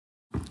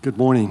Good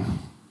morning.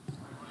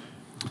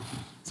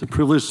 It's a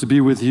privilege to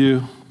be with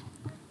you.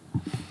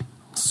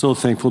 So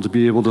thankful to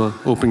be able to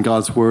open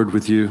God's Word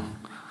with you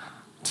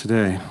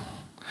today.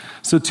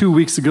 So 2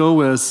 weeks ago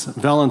was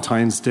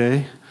Valentine's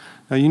Day.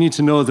 Now you need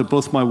to know that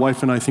both my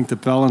wife and I think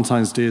that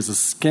Valentine's Day is a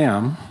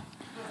scam.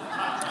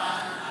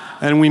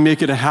 And we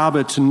make it a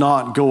habit to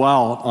not go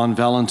out on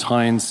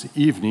Valentine's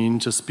evening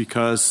just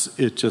because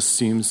it just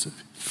seems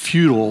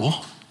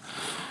futile.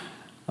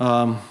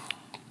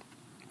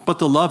 But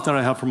the love that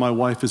I have for my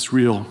wife is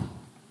real.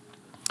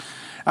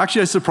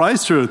 Actually, I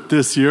surprised her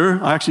this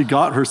year. I actually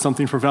got her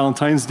something for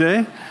Valentine's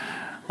Day.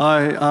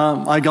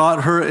 I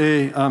got her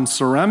a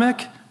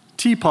ceramic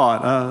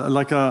teapot,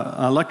 like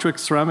an electric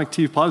ceramic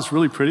teapot. It's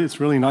really pretty.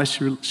 It's really nice.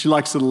 She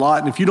likes it a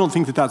lot. And if you don't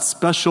think that that's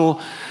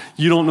special,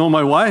 you don't know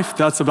my wife.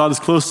 That's about as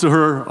close to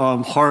her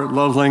heart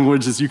love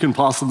language as you can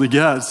possibly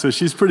get. So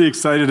she's pretty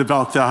excited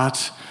about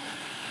that.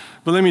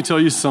 But let me tell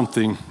you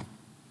something.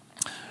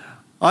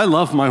 I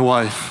love my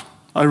wife.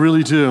 I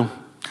really do.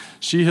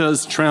 She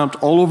has tramped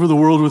all over the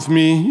world with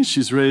me.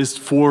 She's raised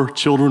 4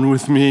 children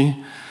with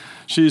me.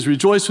 She's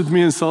rejoiced with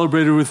me and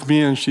celebrated with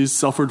me, and she's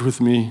suffered with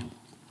me.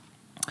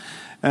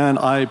 And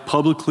I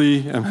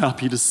publicly am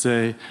happy to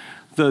say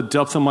the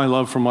depth of my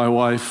love for my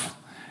wife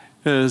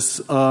is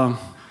a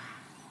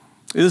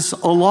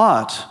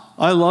lot.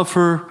 I love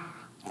her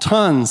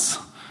tons.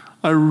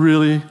 I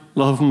really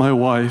love my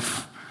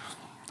wife.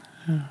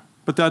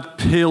 But that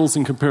pales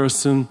in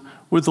comparison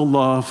with the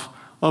love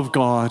of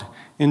God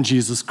in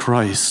Jesus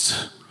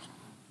Christ.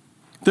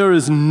 There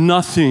is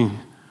nothing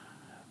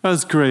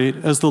as great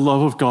as the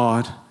love of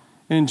God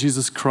in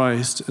Jesus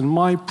Christ. And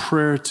my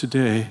prayer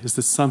today is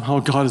that somehow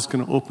God is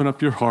going to open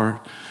up your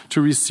heart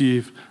to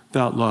receive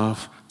that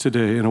love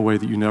today in a way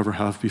that you never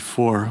have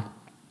before.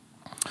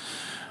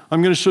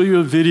 I'm going to show you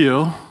a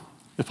video,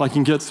 if I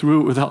can get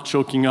through it without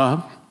choking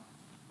up.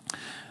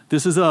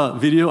 This is a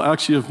video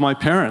actually of my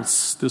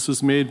parents. This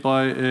was made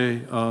by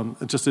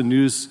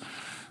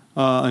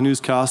a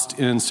newscast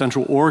in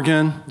Central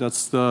Oregon.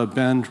 That's the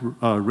Bend,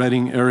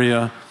 Berding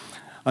area.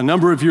 A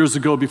number of years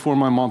ago, before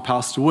my mom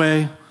passed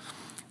away.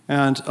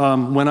 And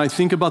when I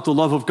think about the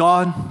love of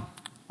God,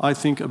 I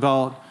think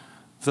about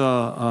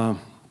the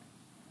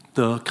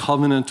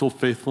covenantal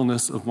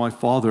faithfulness of my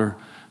father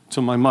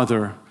to my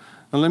mother.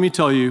 And let me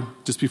tell you,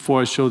 just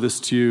before I show this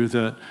to you,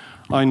 that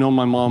I know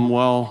my mom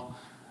well.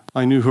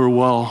 I knew her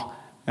well.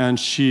 And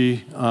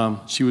she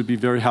would be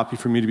very happy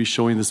for me to be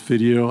showing this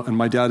video. And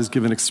my dad has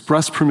given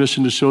express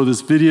permission to show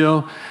this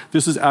video.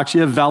 This is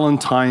actually a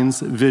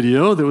Valentine's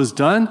video that was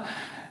done.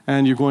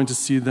 And you're going to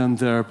see them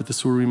there. But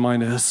this will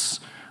remind us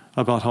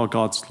about how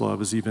God's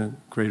love is even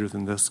greater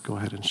than this. Go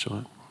ahead and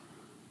show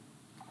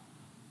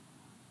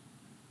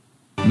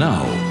it.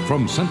 Now,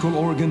 from Central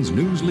Oregon's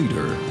news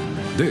leader,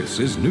 this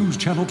is News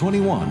Channel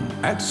 21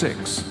 at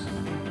 6.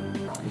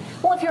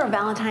 Well, if you're a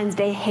Valentine's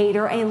Day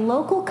hater, a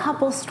local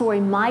couple's story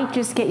might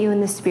just get you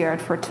in the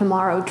spirit for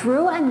tomorrow.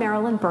 Drew and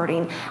Marilyn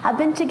Berding have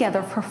been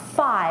together for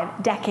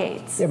 5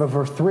 decades. Yeah, but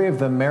for 3 of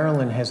them,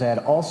 Marilyn has had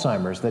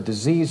Alzheimer's. The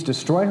disease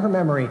destroyed her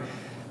memory,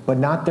 but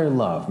not their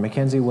love.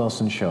 Mackenzie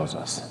Wilson shows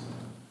us.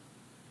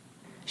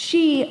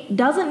 She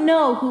doesn't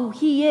know who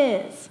he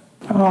is.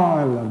 Oh,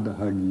 I love to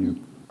hug you.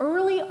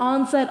 Early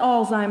onset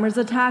Alzheimer's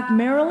attacked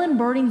Marilyn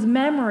Berding's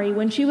memory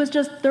when she was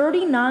just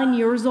 39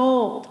 years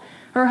old.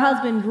 Her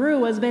husband,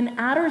 Drew, has been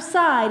at her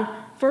side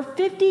for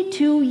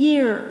 52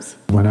 years.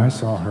 When I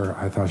saw her,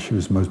 I thought she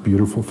was the most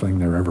beautiful thing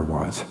there ever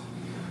was.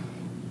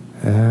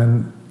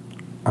 And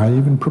I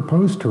even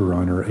proposed to her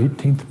on her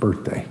 18th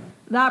birthday.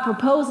 That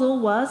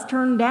proposal was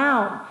turned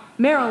down.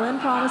 Marilyn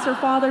promised her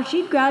father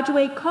she'd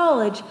graduate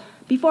college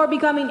before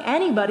becoming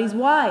anybody's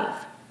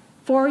wife.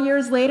 4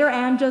 years later,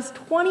 and just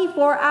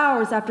 24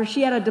 hours after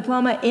she had a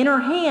diploma in her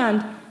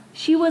hand,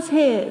 she was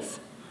his.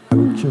 I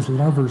just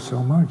love her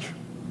so much.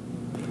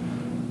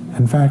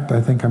 In fact,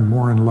 I think I'm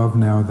more in love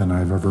now than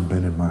I've ever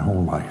been in my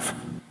whole life.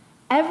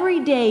 Every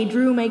day,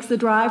 Drew makes the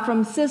drive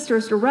from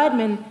Sisters to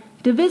Redmond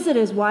to visit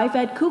his wife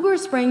at Cougar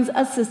Springs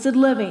Assisted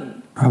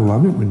Living. I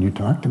love it when you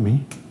talk to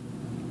me.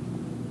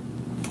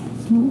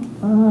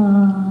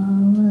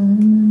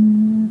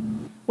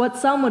 What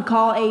some would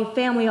call a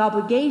family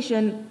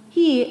obligation,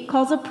 he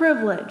calls a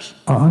privilege.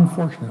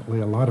 Unfortunately,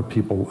 a lot of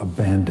people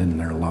abandon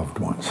their loved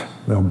ones.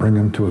 They'll bring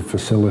them to a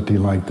facility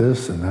like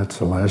this, and that's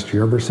the last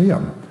you ever see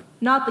them.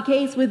 Not the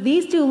case with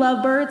these 2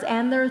 lovebirds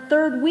and their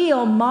third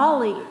wheel,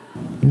 Molly.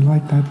 You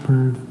like that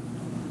bird?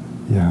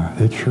 Yeah,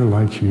 it sure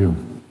likes you.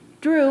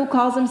 Drew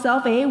calls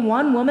himself a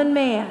one-woman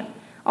man.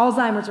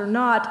 Alzheimer's or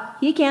not,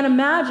 he can't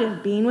imagine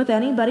being with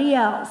anybody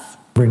else.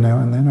 Every now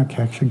and then I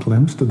catch a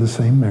glimpse of the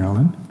same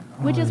Marilyn.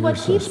 Which is what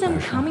keeps him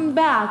coming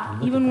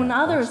back, even when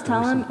others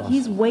tell him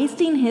he's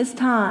wasting his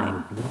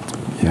time.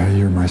 Yeah,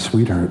 you're my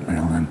sweetheart,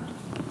 Marilyn.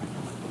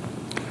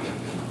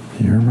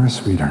 You're my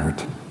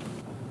sweetheart.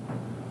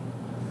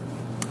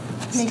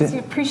 Makes you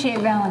appreciate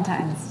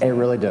Valentine's. It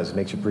really does. It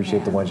makes you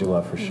appreciate the ones you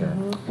love, for sure.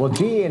 Well,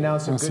 GE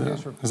announced some good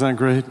news. Isn't that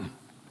great?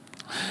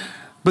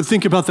 But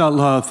think about that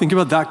love. Think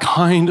about that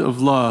kind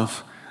of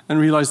love and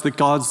realize that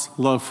God's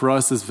love for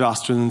us is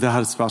vaster than that.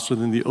 It's vaster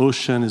than the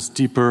ocean, it's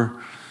deeper.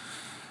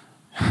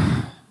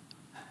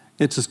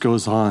 It just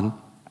goes on.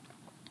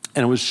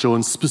 And it was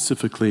shown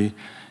specifically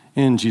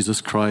in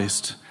Jesus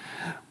Christ.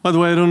 By the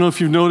way, I don't know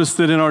if you've noticed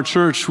that in our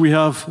church we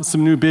have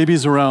some new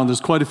babies around.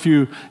 There's quite a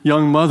few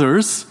young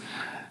mothers.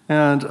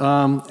 And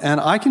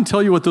I can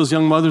tell you what those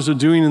young mothers are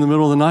doing in the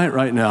middle of the night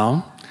right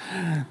now.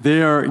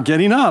 They are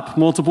getting up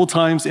multiple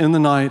times in the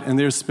night, and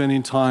they're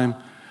spending time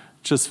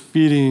just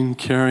feeding,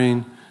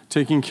 caring,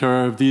 taking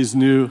care of these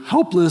new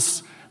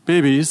helpless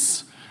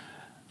babies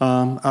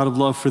out of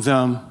love for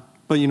them.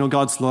 But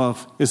God's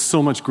love is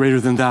so much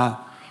greater than that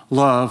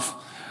love.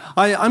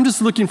 I'm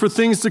just looking for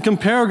things to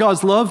compare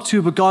God's love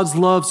to, but God's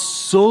love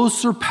so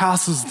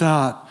surpasses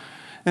that.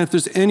 And if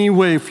there's any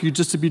way for you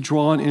just to be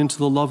drawn into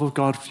the love of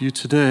God for you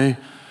today,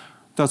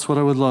 that's what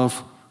I would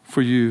love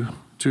for you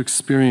to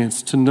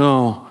experience, to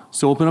know.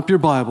 So open up your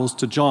Bibles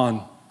to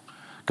John,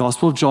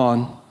 Gospel of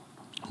John,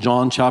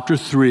 John chapter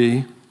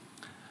 3.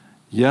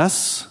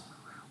 Yes,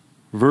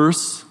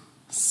 verse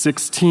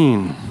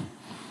 16.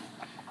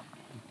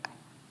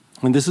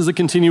 And this is a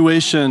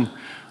continuation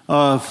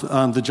of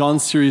the John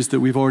series that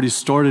we've already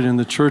started in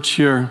the church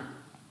here.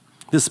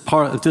 This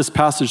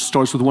passage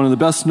starts with one of the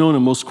best known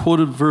and most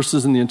quoted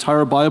verses in the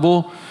entire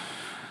Bible.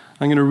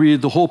 I'm going to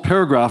read the whole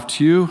paragraph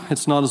to you.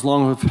 It's not as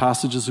long of a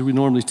passage as we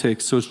normally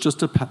take, so it's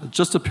just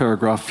a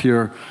paragraph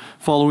here,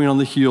 following on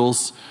the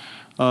heels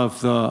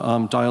of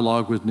the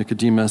dialogue with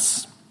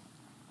Nicodemus.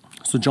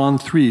 So John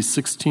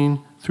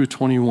 3:16 through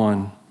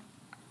 21.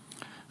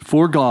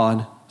 For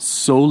God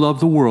so loved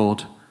the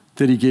world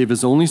that he gave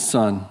his only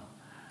Son,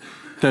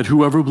 that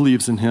whoever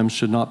believes in him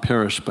should not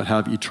perish but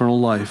have eternal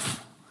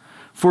life.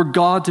 For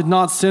God did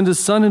not send his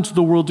Son into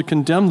the world to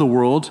condemn the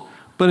world,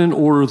 but in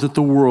order that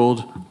the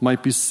world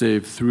might be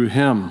saved through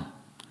him.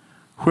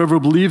 Whoever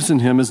believes in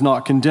him is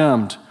not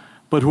condemned,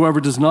 but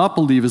whoever does not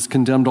believe is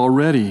condemned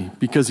already,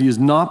 because he has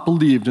not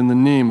believed in the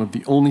name of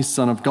the only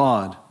Son of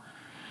God.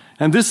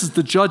 And this is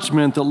the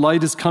judgment, that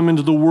light has come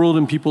into the world,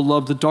 and people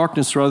love the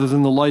darkness rather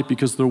than the light,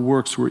 because their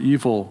works were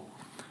evil.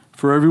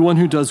 For everyone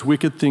who does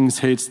wicked things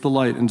hates the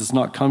light and does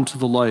not come to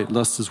the light,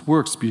 lest his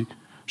works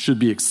should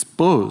be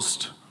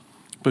exposed.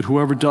 But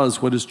whoever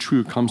does what is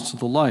true comes to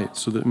the light,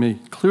 so that it may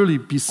clearly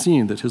be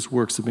seen that his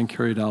works have been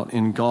carried out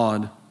in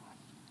God.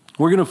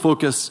 We're going to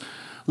focus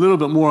a little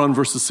bit more on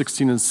verses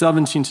 16 and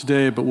 17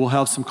 today, but we'll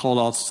have some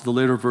call-outs to the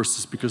later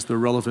verses because they're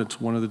relevant to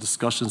one of the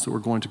discussions that we're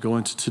going to go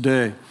into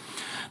today.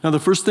 Now, the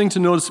first thing to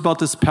notice about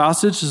this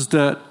passage is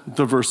that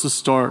the verses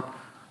start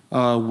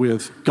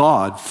with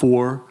God,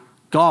 for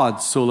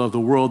God so loved the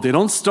world. They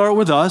don't start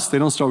with us, they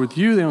don't start with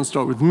you, they don't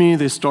start with me,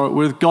 they start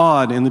with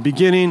God. In the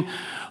beginning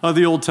of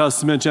the Old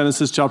Testament,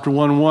 Genesis chapter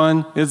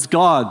 1:1, it's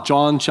God.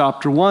 John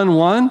chapter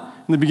 1:1,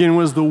 in the beginning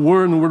was the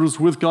Word, and the Word was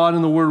with God,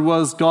 and the Word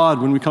was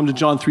God. When we come to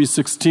John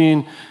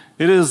 3:16,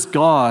 it is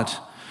God.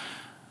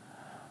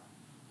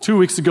 2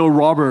 weeks ago,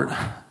 Robert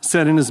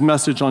said in his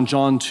message on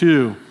John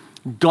 2,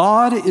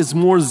 God is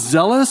more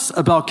zealous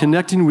about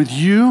connecting with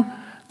you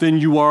than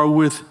you are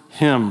with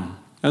him.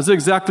 That's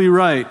exactly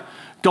right.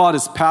 God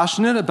is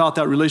passionate about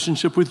that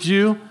relationship with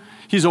you.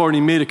 He's already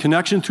made a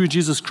connection through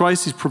Jesus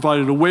Christ. He's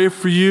provided a way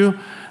for you.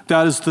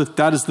 That is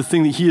the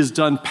thing that he has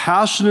done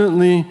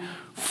passionately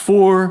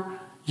for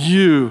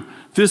you.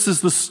 This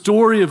is the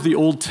story of the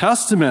Old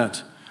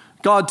Testament.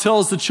 God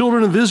tells the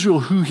children of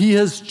Israel who he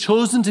has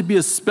chosen to be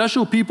a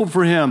special people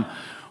for him.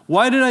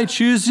 Why did I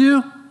choose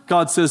you?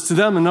 God says to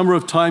them a number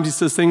of times, he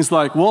says things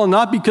like, well,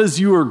 not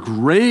because you are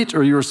great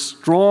or you're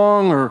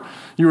strong or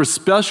you are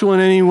special in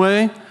any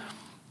way.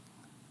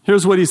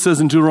 Here's what he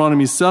says in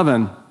Deuteronomy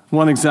 7.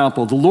 One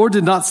example, the Lord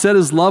did not set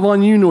his love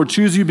on you nor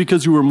choose you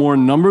because you were more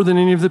in number than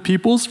any of the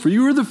peoples, for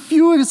you were the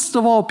fewest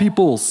of all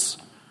peoples,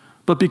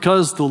 but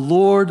because the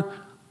Lord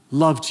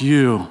loved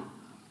you.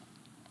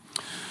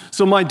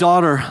 So my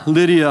daughter,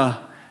 Lydia,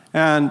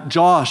 and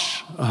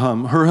Josh,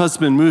 her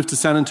husband, moved to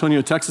San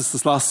Antonio, Texas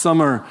this last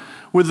summer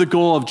with the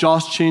goal of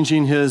Josh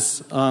changing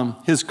his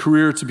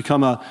career to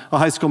become a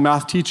high school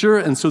math teacher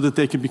and so that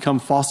they could become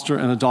foster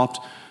and adopt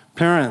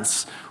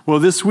parents. Well,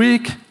 this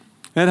week,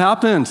 it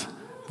happened.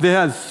 They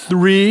had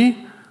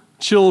 3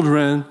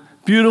 children,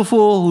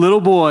 beautiful little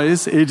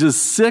boys,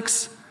 ages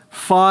 6,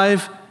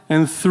 5,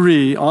 and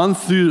 3. On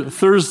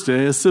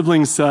Thursday, a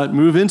sibling set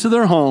move into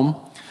their home,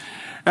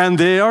 and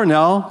they are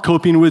now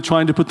coping with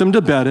trying to put them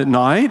to bed at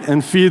night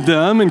and feed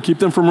them and keep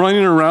them from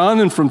running around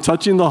and from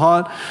touching the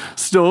hot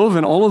stove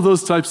and all of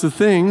those types of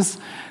things.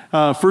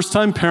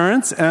 First-time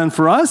parents, and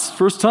for us,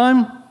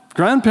 first-time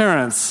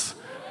grandparents.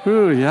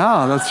 Ooh,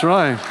 yeah, that's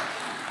right.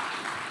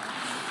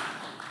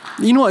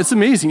 You know, it's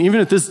amazing, even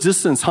at this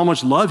distance, how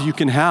much love you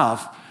can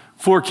have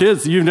for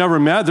kids that you've never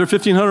met. They're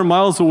 1,500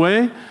 miles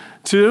away,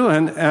 too.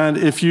 And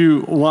if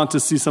you want to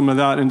see some of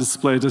that in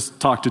display, just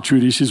talk to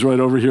Trudy. She's right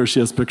over here.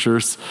 She has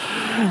pictures.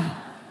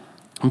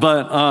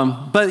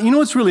 But you know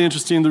what's really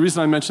interesting? The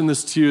reason I mention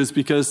this to you is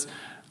because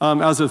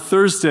as of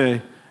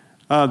Thursday,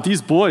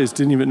 these boys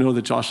didn't even know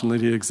that Josh and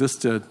Lydia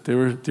existed. They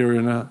were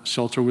in a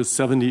shelter with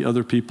 70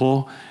 other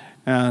people.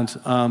 And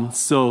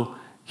so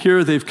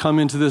Here they've come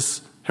into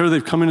this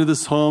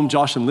home.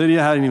 Josh and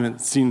Lydia hadn't even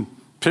seen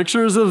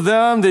pictures of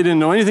them. They didn't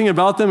know anything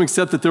about them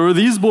except that there were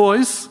these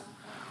boys.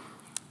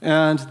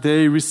 And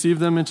they received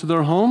them into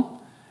their home,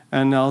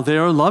 and now they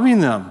are loving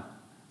them.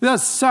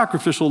 That's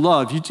sacrificial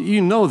love.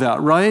 You know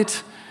that,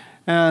 right?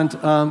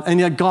 And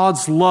yet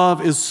God's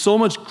love is so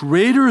much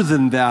greater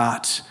than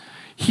that.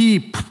 He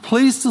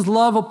placed his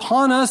love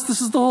upon us.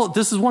 This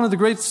is one of the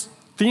great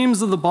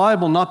themes of the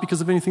Bible, not because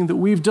of anything that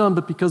we've done,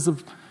 but because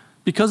of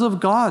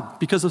God,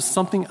 because of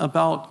something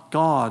about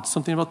God,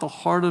 something about the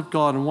heart of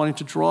God and wanting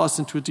to draw us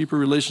into a deeper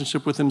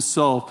relationship with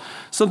himself,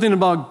 something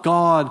about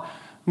God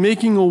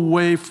making a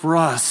way for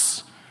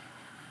us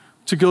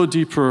to go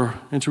deeper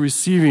into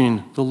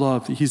receiving the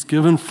love that he's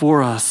given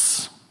for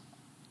us.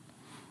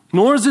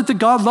 Nor is it that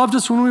God loved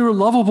us when we were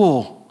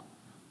lovable.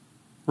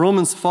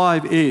 Romans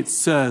 5:8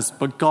 says,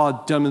 but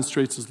God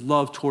demonstrates his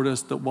love toward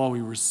us that while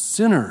we were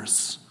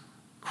sinners,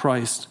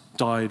 Christ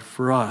died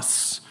for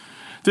us.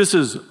 This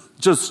is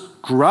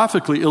just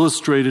graphically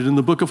illustrated in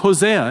the book of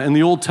Hosea in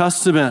the Old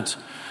Testament.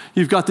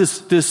 You've got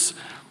this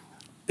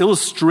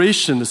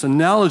illustration, this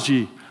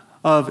analogy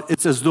of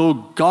it's as though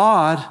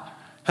God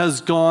has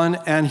gone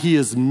and he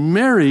has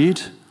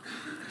married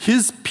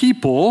his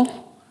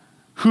people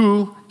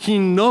who he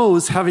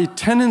knows have a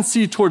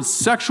tendency towards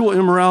sexual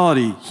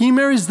immorality. He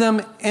marries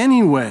them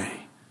anyway,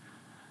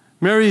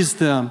 marries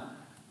them,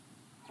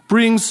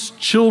 brings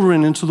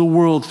children into the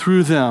world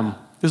through them.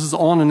 This is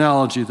all an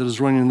analogy that is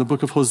running in the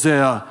book of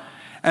Hosea.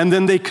 And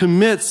then they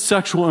commit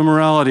sexual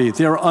immorality.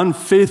 They are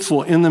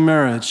unfaithful in the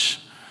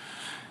marriage.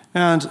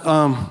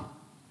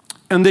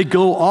 And they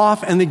go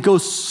off and they go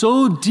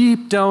so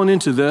deep down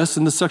into this,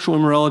 and the sexual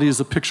immorality is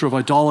a picture of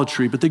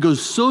idolatry, but they go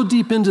so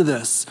deep into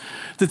this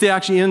that they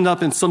actually end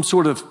up in some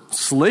sort of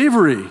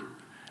slavery.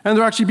 And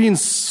they're actually being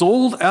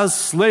sold as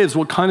slaves.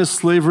 What kind of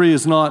slavery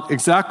is not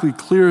exactly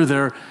clear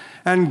there.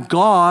 And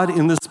God,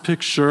 in this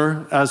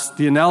picture, as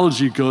the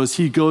analogy goes,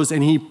 he goes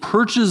and he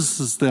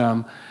purchases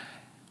them,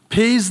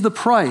 pays the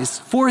price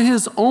for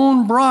his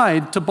own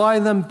bride to buy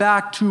them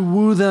back, to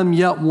woo them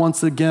yet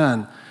once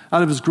again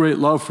out of his great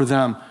love for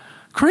them.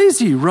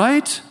 Crazy,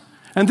 right?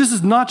 And this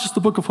is not just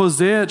the book of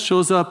Hosea. It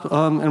shows up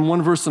in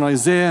one verse in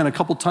Isaiah and a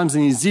couple times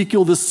in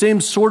Ezekiel, the same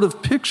sort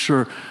of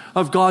picture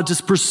of God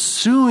just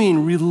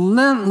pursuing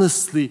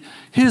relentlessly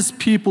his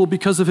people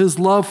because of his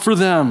love for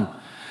them.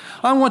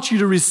 I want you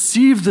to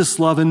receive this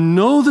love and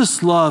know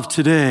this love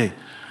today.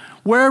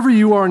 Wherever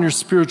you are in your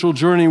spiritual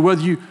journey,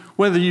 whether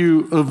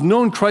you have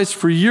known Christ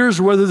for years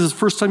or whether this is the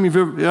first time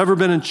you've ever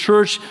been in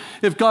church,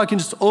 if God can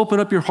just open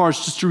up your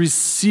hearts just to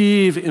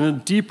receive in a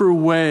deeper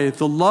way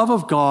the love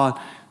of God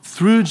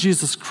through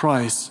Jesus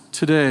Christ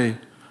today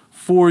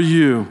for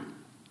you.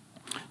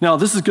 Now,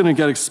 this is going to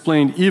get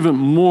explained even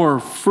more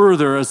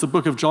further as the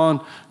book of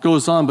John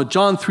goes on, but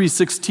John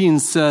 3:16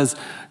 says,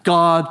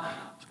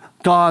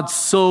 God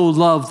so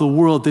loved the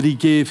world that he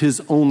gave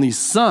his only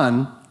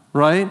son,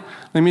 right?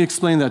 Let me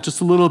explain that just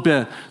a little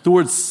bit. The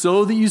word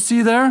so that you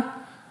see there,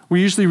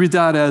 we usually read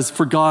that as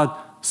for God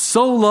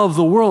so loved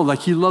the world, like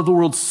he loved the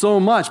world so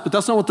much, but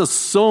that's not what the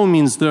so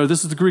means there.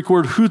 This is the Greek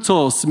word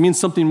hutos. It means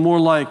something more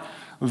like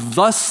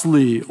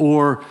thusly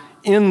or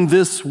in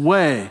this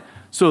way.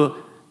 So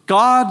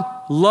God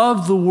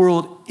loved the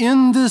world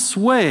in this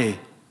way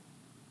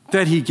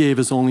that he gave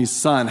his only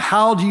son.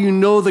 How do you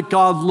know that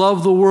God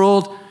loved the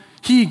world?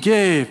 He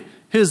gave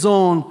his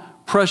own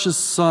precious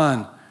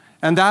son.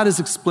 And that is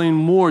explained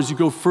more as you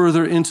go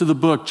further into the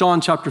book.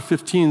 John chapter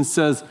 15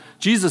 says,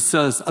 Jesus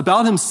says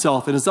about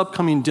himself and his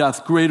upcoming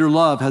death, greater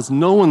love has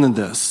no one than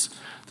this,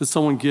 that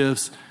someone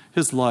gives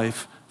his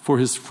life for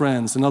his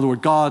friends. In other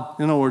words,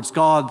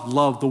 God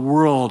loved the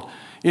world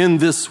in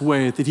this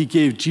way, that he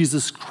gave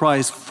Jesus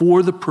Christ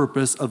for the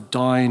purpose of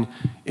dying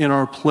in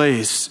our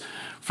place,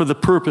 for the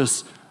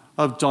purpose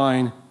of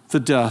dying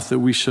the death that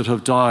we should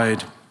have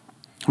died.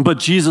 But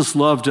Jesus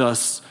loved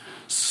us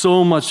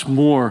so much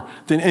more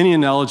than any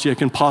analogy I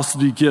can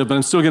possibly give, but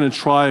I'm still going to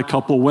try a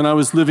couple. When I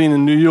was living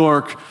in New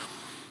York,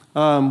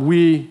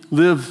 we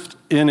lived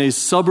in a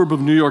suburb of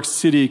New York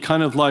City,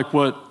 kind of like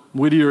what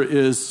Whittier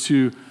is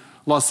to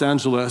Los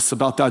Angeles,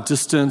 about that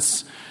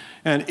distance.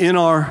 And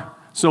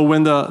so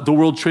when the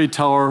World Trade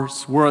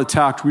Towers were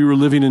attacked, we were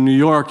living in New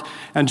York,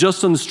 and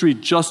just on the street,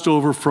 just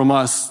over from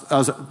us,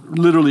 as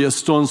literally a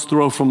stone's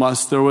throw from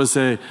us, there was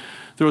a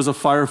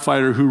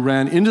firefighter who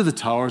ran into the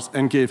towers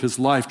and gave his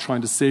life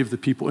trying to save the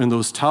people in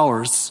those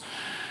towers.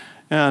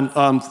 And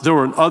there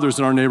were others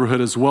in our neighborhood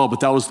as well,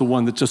 but that was the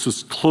one that just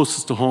was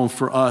closest to home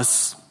for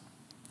us.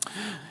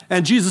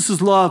 And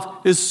Jesus' love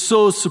is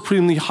so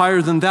supremely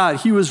higher than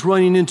that. He was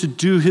running in to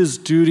do his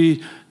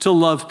duty to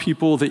love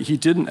people that he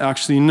didn't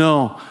actually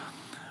know.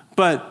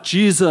 But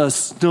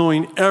Jesus,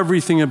 knowing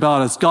everything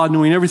about us, God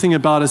knowing everything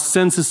about us,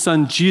 sends his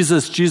son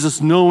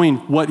Jesus knowing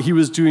what he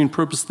was doing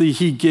purposely,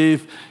 he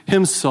gave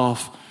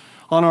himself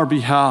on our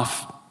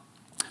behalf.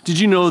 Did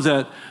you know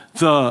that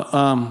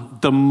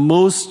the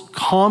most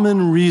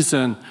common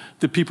reason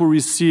that people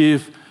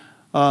receive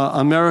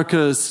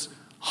America's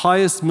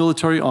highest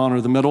military honor,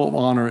 the Medal of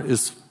Honor,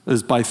 is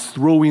is by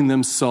throwing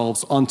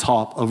themselves on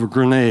top of a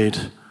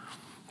grenade.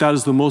 That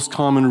is the most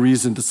common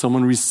reason that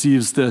someone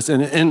receives this.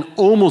 And in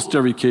almost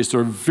every case, there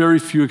are very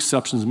few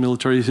exceptions in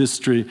military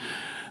history,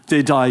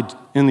 they died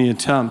in the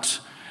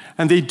attempt.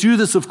 And they do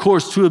this, of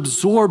course, to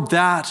absorb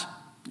that,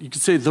 you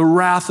could say, the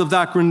wrath of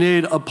that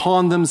grenade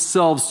upon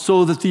themselves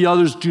so that the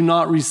others do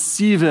not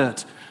receive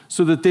it,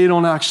 so that they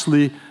don't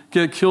actually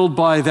get killed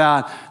by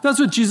that. That's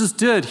what Jesus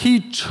did. He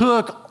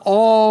took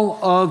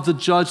all of the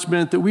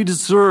judgment that we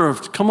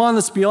deserved. Come on,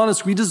 let's be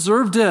honest. We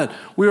deserved it.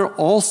 We are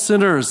all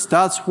sinners.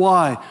 That's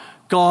why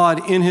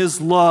God, in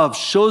his love,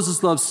 shows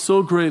his love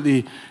so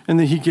greatly, and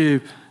that he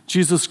gave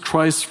Jesus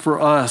Christ for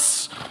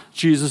us.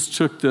 Jesus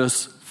took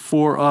this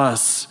for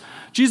us.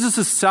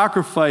 Jesus'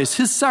 sacrifice,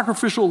 his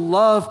sacrificial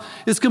love,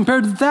 is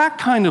compared to that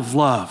kind of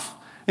love.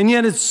 And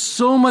yet it's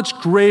so much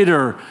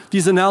greater.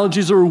 These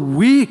analogies are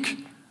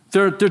weak.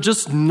 They're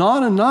just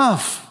not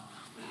enough.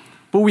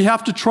 But we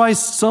have to try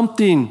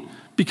something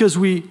because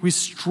we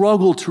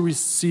struggle to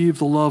receive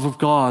the love of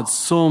God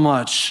so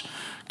much.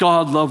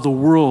 God loved the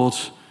world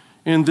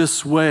in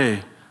this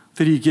way,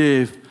 that he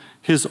gave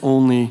his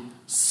only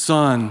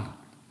Son.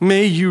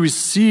 May you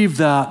receive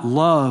that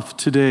love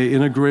today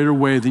in a greater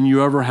way than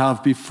you ever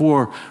have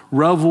before.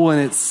 Revel in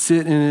it,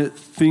 sit in it,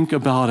 think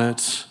about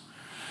it.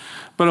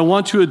 But I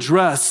want to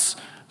address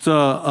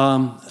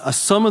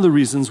some of the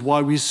reasons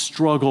why we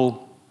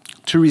struggle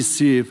to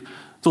receive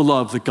the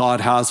love that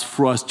God has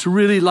for us, to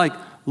really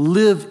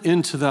live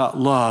into that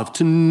love,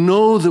 to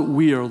know that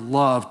we are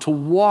loved, to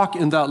walk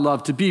in that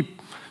love, to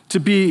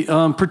be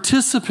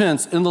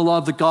participants in the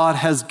love that God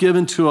has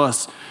given to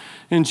us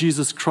in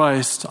Jesus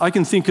Christ. I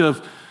can think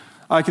of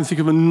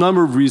a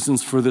number of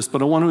reasons for this,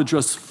 but I want to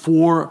address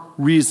 4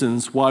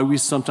 reasons why we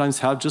sometimes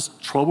have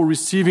just trouble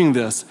receiving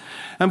this.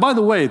 And by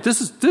the way,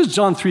 this is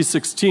John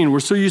 3:16.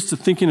 We're so used to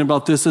thinking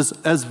about this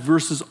as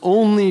verses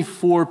only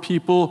for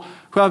people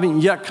who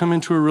haven't yet come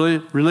into a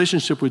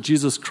relationship with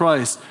Jesus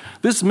Christ.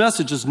 This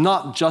message is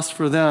not just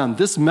for them.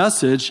 This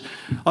message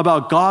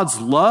about God's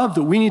love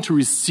that we need to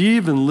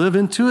receive and live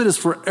into it is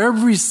for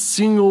every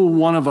single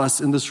one of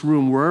us in this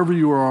room, wherever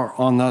you are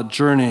on that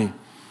journey.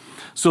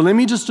 So let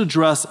me just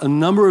address a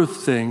number of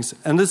things,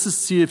 and let's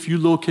just see if you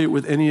locate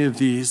with any of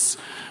these.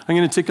 I'm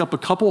going to take up a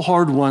couple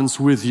hard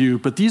ones with you,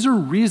 but these are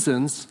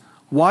reasons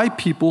why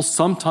people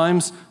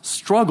sometimes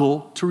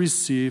struggle to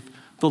receive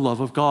the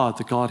love of God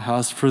that God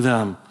has for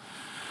them.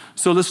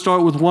 So let's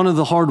start with one of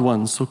the hard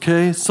ones,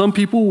 okay? Some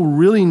people will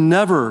really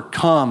never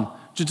come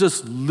to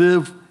just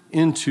live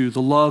into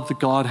the love that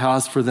God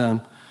has for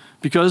them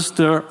because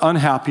they're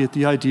unhappy at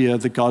the idea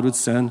that God would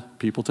send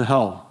people to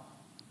hell.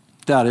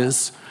 That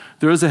is,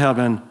 there is a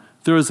heaven,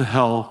 there is a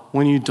hell.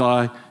 When you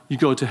die, you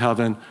go to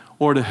heaven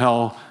or to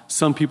hell.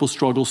 Some people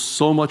struggle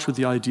so much with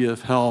the idea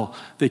of hell,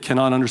 they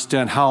cannot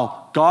understand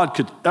how God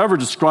could ever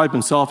describe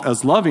himself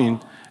as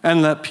loving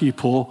and let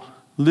people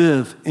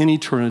live in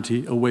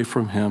eternity away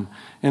from him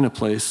in a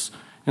place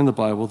in the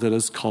Bible that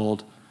is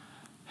called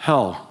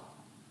hell,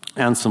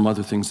 and some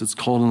other things it's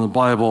called in the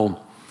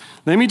Bible.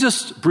 Let me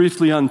just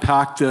briefly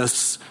unpack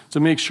this to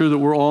make sure that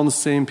we're all on the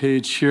same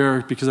page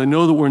here, because I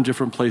know that we're in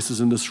different places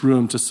in this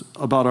room just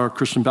about our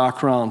Christian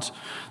background.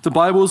 The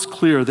Bible is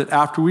clear that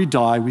after we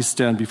die, we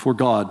stand before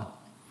God.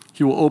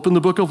 He will open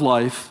the book of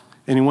life.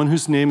 Anyone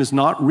whose name is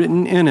not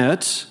written in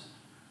it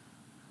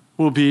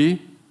will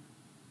be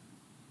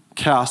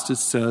cast, it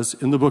says,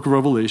 in the book of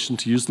Revelation,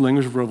 to use the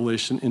language of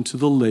Revelation, into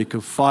the lake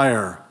of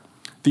fire.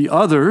 The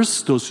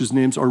others, those whose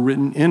names are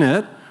written in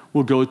it,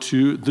 will go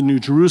to the New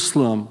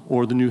Jerusalem,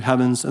 or the new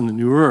heavens and the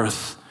new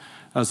earth,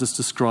 as is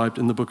described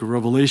in the book of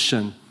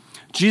Revelation.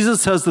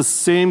 Jesus has the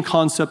same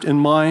concept in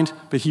mind,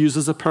 but he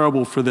uses a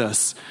parable for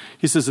this.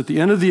 He says, at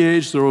the end of the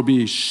age, there will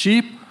be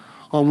sheep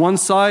on one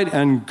side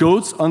and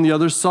goats on the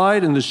other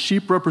side, and the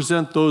sheep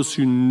represent those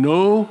who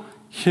know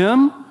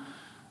him.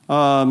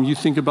 You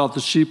think about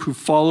the sheep who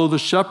follow the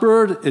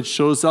shepherd. It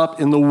shows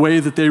up in the way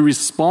that they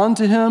respond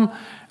to him.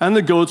 And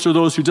the goats are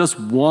those who just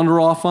wander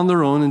off on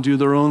their own and do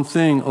their own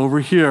thing over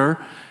here.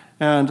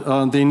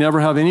 And they never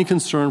have any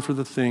concern for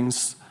the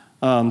things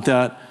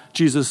that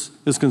Jesus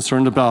is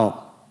concerned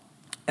about.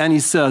 And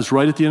he says,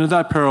 right at the end of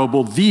that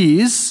parable,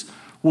 these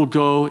will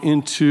go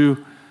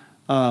into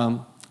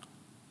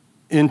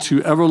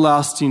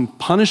everlasting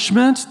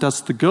punishment.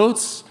 That's the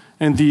goats.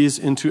 And these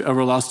into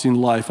everlasting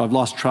life. I've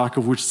lost track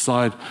of which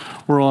side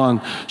we're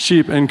on,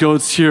 sheep and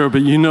goats here,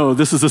 but you know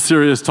this is a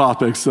serious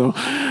topic. So,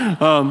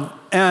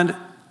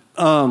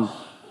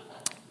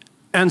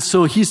 and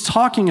so he's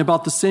talking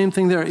about the same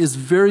thing there. Is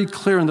very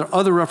clear, and there are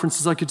other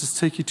references I could just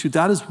take you to.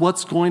 That is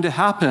what's going to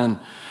happen.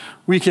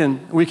 We can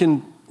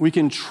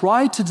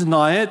try to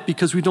deny it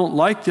because we don't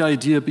like the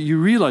idea, but you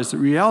realize that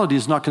reality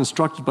is not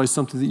constructed by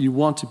something that you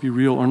want to be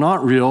real or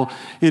not real.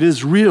 It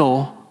is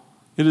real.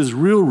 It is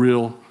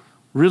real.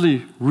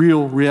 Really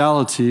real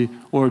reality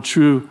or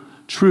true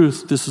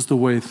truth. This is the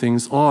way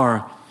things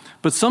are.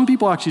 But some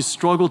people actually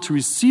struggle to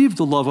receive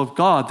the love of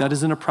God. That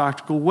is in a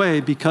practical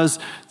way, because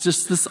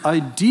just this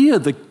idea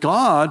that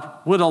God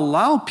would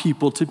allow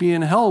people to be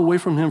in hell away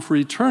from him for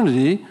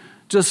eternity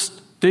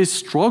just They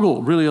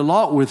struggle really a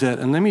lot with it.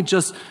 And let me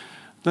just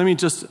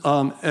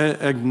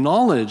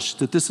acknowledge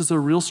that this is a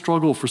real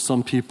struggle for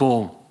some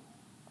people.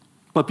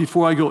 But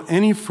before I go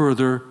any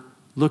further,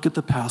 look at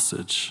the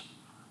passage.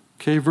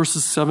 Okay,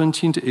 verses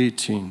 17 to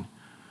 18.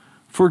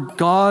 For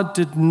God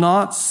did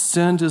not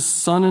send his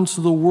Son into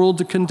the world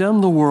to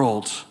condemn the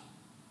world,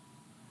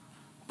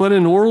 but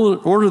in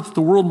order that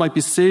the world might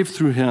be saved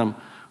through him.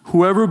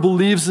 Whoever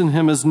believes in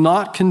him is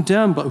not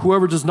condemned, but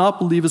whoever does not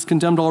believe is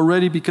condemned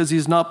already because he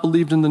has not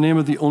believed in the name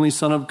of the only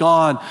Son of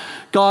God.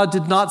 God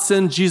did not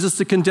send Jesus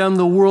to condemn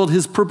the world.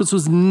 His purpose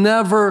was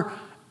never,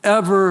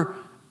 ever,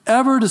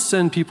 ever to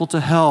send people to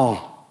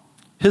hell.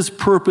 His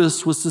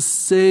purpose was to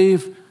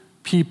save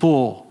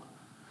people.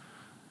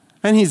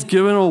 And he's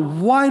given a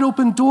wide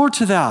open door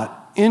to that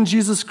in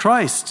Jesus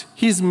Christ.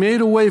 He's made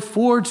a way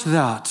forward to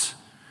that.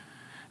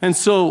 And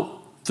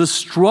so the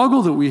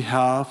struggle that we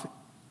have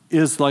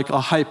is like a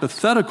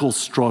hypothetical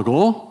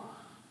struggle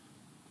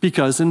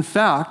because, in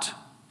fact,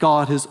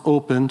 God has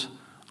opened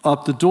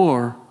up the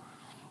door.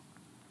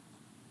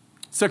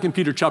 2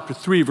 Peter chapter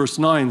 3, verse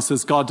 9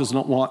 says God does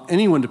not want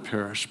anyone to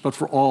perish, but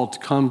for all to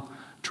come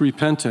to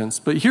repentance.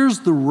 But here's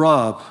the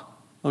rub,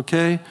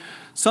 okay?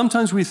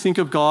 Sometimes we think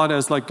of God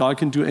as like God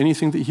can do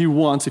anything that he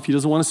wants. If he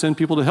doesn't want to send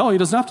people to hell, he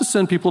doesn't have to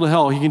send people to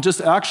hell. He can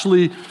just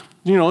actually,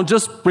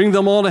 just bring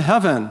them all to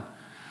heaven.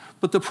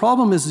 But the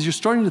problem is you're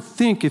starting to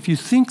think, if you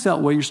think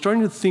that way, you're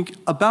starting to think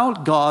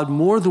about God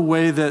more the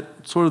way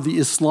that sort of the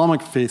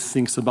Islamic faith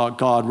thinks about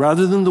God,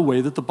 rather than the way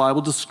that the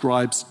Bible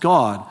describes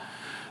God.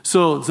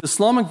 So the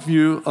Islamic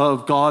view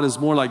of God is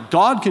more like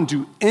God can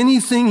do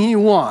anything he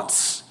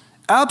wants,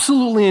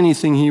 absolutely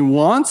anything he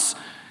wants.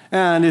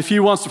 And if he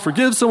wants to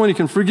forgive someone, he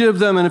can forgive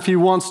them. And if he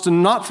wants to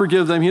not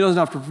forgive them, he doesn't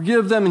have to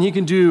forgive them. And he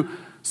can do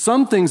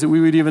some things that we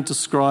would even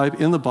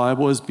describe in the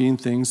Bible as being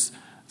things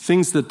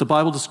that the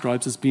Bible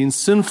describes as being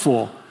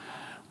sinful.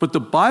 But the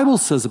Bible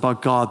says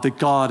about God that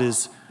God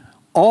is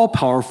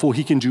all-powerful.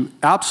 He can do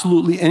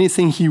absolutely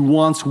anything he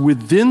wants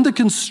within the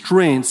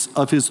constraints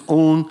of his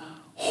own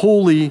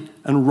holy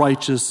and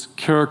righteous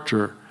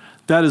character.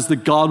 That is,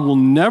 that God will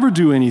never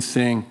do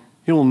anything.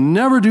 He will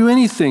never do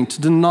anything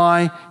to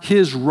deny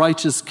his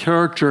righteous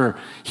character.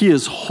 He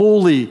is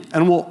holy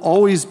and will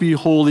always be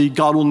holy.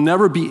 God will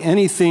never be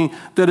anything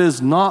that is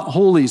not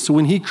holy. So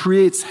when he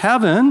creates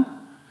heaven,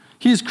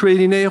 he's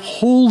creating a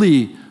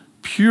holy,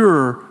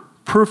 pure,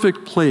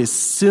 perfect place,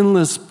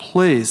 sinless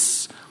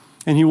place.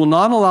 And he will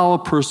not allow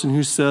a person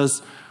who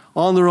says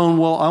on their own,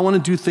 well, I want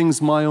to do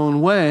things my own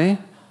way.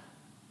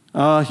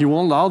 He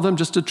won't allow them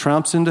just to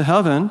tramp into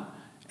heaven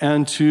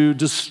and to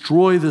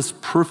destroy this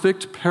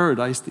perfect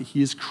paradise that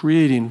he is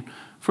creating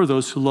for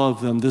those who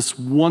love them. This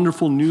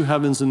wonderful new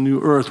heavens and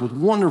new earth with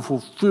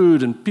wonderful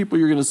food and people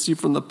you're going to see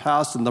from the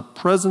past and the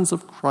presence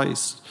of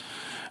Christ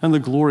and the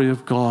glory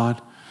of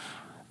God.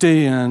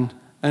 Day in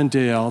and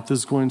day out, this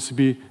is going to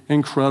be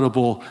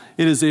incredible.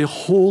 It is a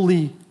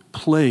holy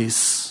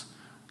place.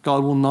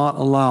 God will not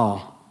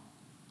allow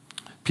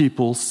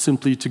people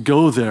simply to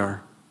go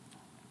there.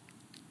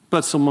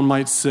 But someone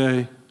might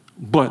say,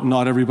 but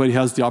not everybody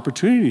has the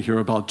opportunity to hear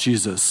about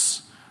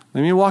Jesus.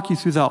 Let me walk you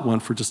through that one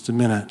for just a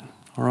minute,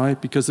 all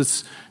right? Because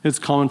it's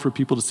common for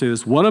people to say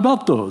this. What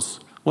about those?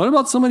 What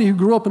about somebody who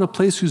grew up in a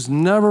place who's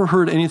never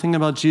heard anything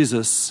about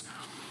Jesus?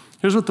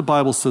 Here's what the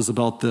Bible says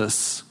about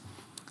this.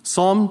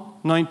 Psalm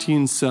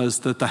 19 says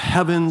that the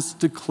heavens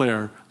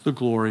declare the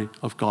glory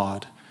of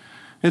God.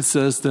 It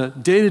says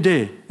that day to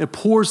day, it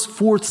pours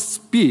forth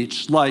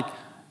speech like,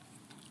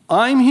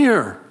 I'm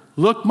here,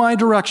 look my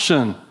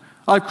direction.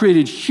 I've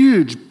created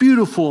huge,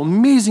 beautiful,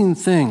 amazing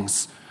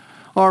things.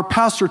 Our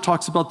pastor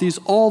talks about these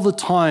all the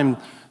time.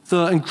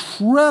 The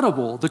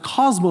incredible, the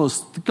cosmos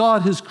that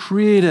God has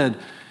created.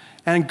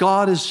 And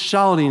God is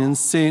shouting and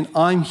saying,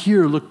 I'm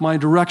here, look my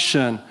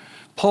direction.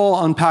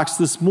 Paul unpacks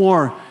this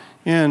more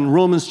in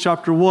Romans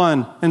chapter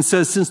 1 and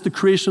says, since the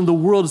creation of the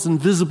world, his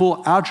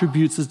invisible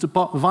attributes, his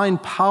divine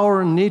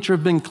power and nature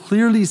have been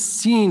clearly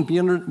seen,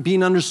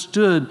 being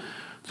understood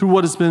through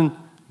what has been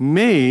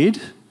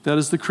made, that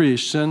is the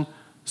creation,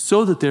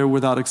 so that they're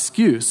without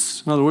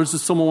excuse. In other words,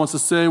 if someone wants to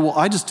say, well,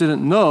 I just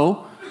didn't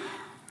know,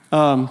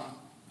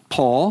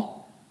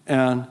 Paul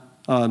and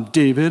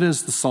David,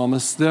 as the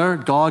psalmist there,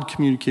 God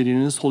communicating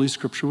in his Holy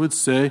Scripture would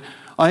say,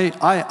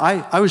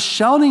 I was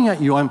shouting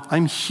at you,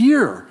 I'm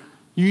here.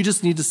 You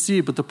just need to see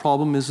it. But the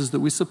problem is that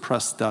we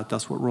suppress that.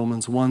 That's what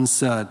Romans 1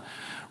 said.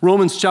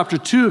 Romans chapter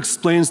 2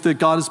 explains that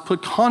God has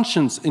put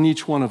conscience in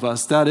each one of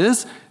us. That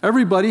is,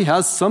 everybody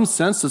has some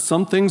sense that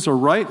some things are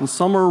right and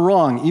some are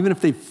wrong. Even if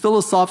they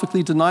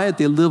philosophically deny it,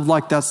 they live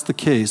like that's the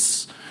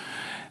case.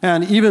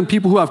 And even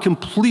people who have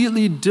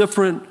completely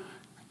different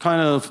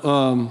kind of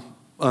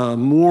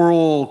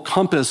moral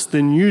compass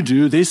than you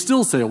do, they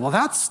still say, well,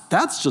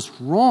 that's just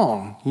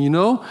wrong, you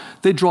know?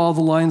 They draw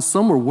the line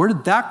somewhere. Where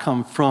did that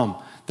come from?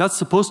 That's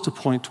supposed to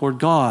point toward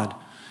God.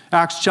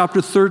 Acts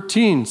chapter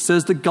 13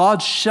 says that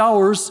God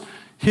showers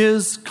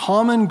his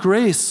common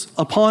grace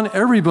upon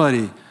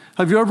everybody.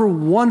 Have you ever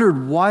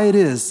wondered why it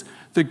is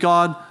that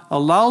God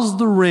allows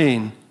the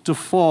rain to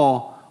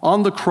fall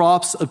on the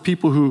crops of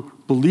people who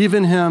believe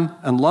in him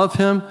and love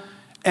him,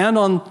 and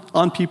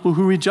on people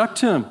who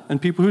reject him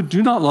and people who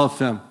do not love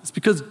him. It's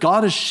because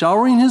God is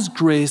showering his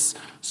grace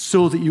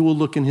so that you will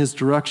look in his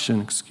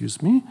direction.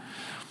 Excuse me.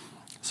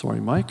 Sorry,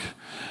 Mike.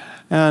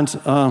 And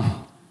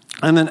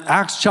then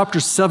Acts chapter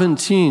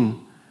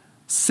 17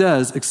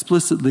 says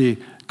explicitly,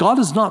 God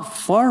is not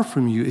far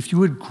from you. If you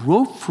would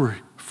grope for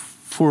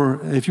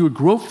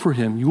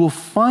him, you will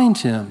find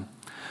him.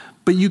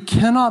 But you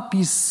cannot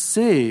be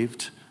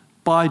saved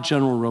by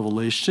general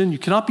revelation. You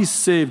cannot be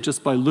saved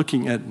just by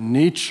looking at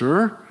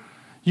nature.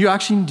 You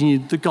actually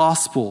need the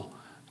gospel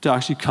to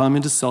actually come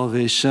into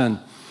salvation.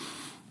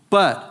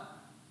 But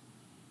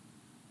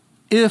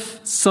if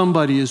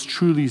somebody is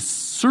truly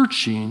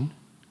searching,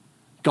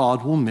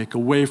 God will make a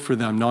way for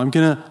them. Now I'm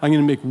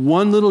gonna make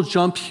one little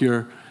jump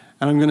here,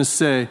 and I'm gonna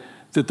say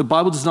that the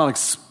Bible does not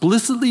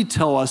explicitly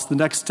tell us the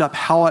next step,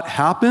 how it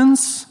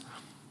happens,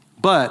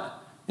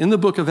 but in the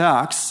book of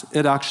Acts,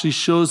 it actually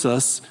shows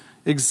us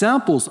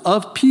examples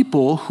of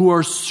people who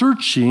are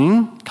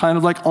searching, kind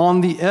of like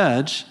on the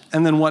edge,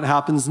 and then what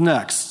happens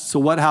next. So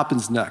what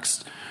happens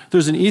next?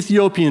 There's an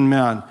Ethiopian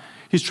man.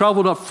 He's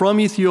traveled up from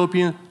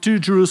Ethiopia to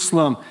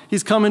Jerusalem.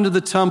 He's come into the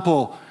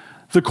temple,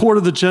 the court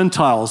of the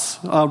Gentiles.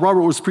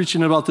 Robert was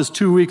preaching about this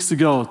 2 weeks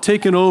ago,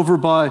 taken over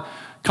by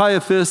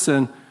Caiaphas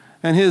and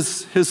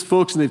his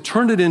folks, and they've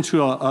turned it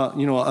into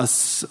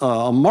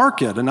a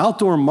market, an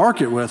outdoor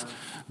market with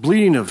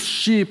bleating of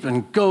sheep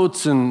and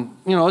goats, and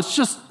it's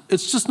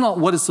just not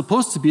what it's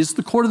supposed to be. It's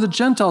the court of the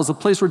Gentiles, a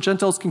place where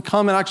Gentiles can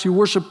come and actually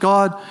worship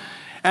God.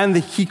 And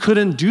he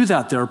couldn't do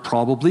that there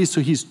probably,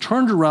 so he's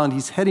turned around.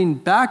 He's heading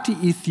back to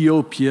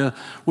Ethiopia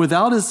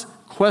without his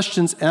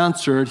questions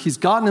answered. He's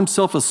gotten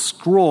himself a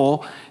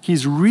scroll.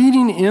 He's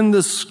reading in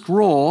the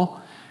scroll.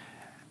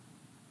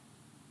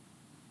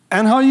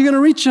 And how are you going to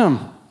reach him?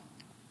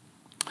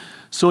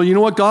 So you know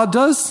what God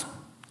does?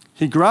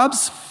 He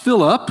grabs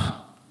Philip.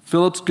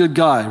 Philip's a good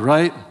guy,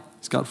 right?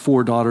 He's got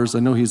 4 daughters. I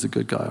know he's a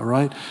good guy, all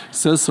right? It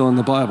says so in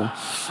the Bible,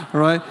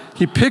 all right?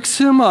 He picks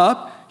him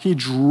up. He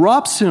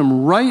drops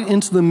him right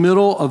into the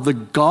middle of the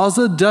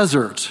Gaza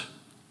desert.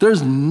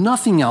 There's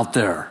nothing out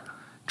there.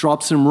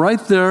 Drops him right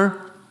there,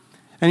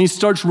 and he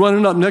starts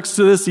running up next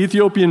to this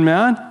Ethiopian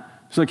man.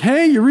 He's like,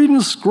 hey, you're reading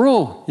a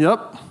scroll.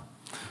 Yep.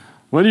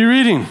 What are you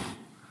reading?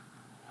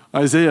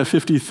 Isaiah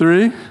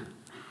 53.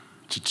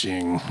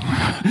 Cha-ching.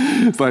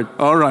 It's like,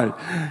 all right.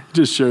 He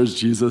just shares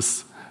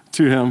Jesus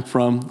to him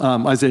from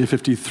Isaiah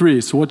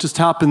 53. So what just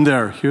happened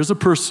there? Here's a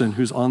person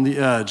who's on the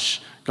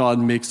edge. God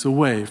makes a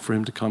way for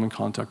him to come in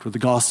contact with the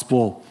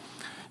gospel.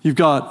 You've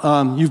got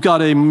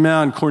a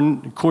man,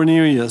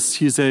 Cornelius.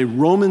 He's a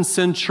Roman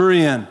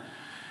centurion.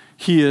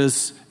 He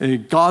is a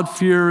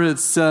God-fearer. It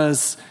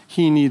says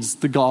he needs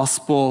the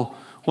gospel.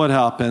 What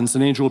happens?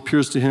 An angel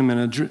appears to him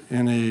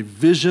in a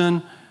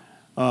vision.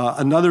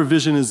 Another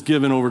vision is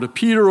given over to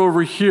Peter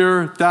over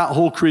here. That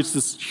whole creates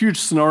this huge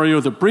scenario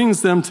that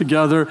brings them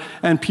together,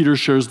 and Peter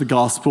shares the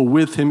gospel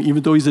with him,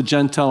 even though he's a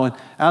Gentile. And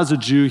as a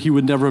Jew, he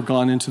would never have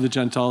gone into the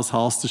Gentile's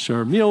house to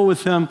share a meal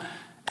with him.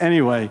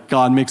 Anyway,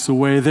 God makes a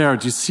way there.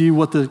 Do you see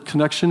what the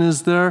connection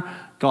is there?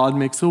 God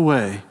makes a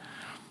way.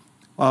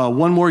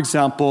 One more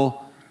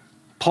example.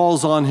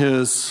 Paul's on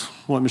his,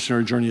 what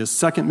missionary journey? His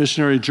second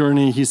missionary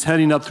journey. He's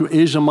heading up through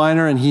Asia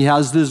Minor, and he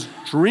has this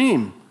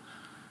dream.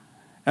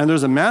 And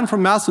there's a man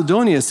from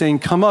Macedonia saying,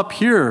 come up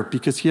here,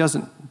 because he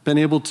hasn't been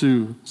able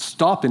to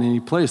stop in any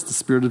place. The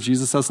Spirit of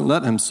Jesus hasn't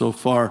let him so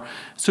far.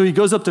 So he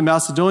goes up to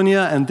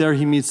Macedonia, and there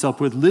he meets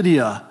up with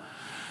Lydia,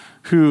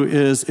 who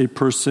is a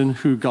person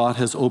who God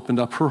has opened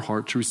up her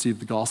heart to receive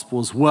the gospel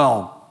as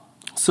well.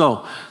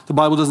 So the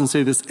Bible doesn't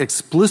say this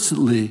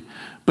explicitly,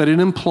 but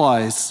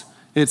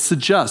it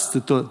suggests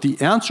that the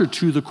answer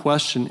to the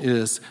question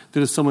is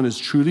that if someone is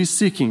truly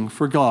seeking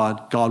for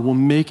God, God will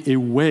make a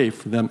way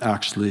for them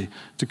actually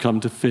to come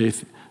to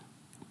faith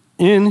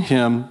in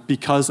him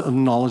because of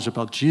knowledge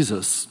about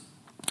Jesus.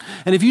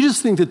 And if you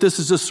just think that this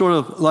is just sort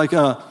of like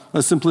a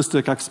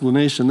simplistic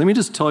explanation, let me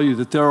just tell you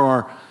that there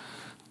are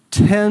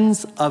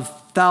tens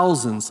of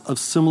thousands of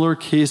similar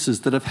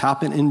cases that have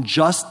happened in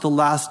just the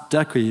last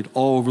decade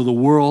all over the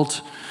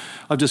world.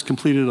 I've just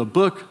completed a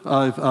book.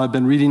 I've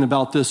been reading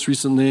about this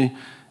recently,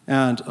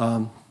 and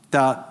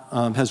that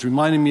has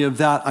reminded me of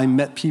that. I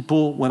met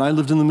people when I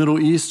lived in the Middle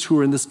East who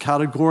were in this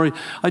category.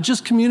 I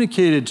just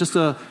communicated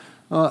 7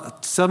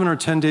 or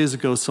 10 days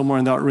ago, somewhere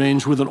in that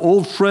range, with an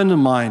old friend of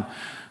mine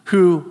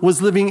who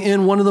was living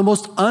in one of the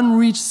most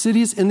unreached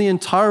cities in the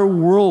entire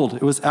world.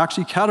 It was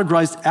actually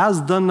categorized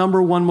as the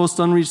 #1 most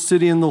unreached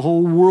city in the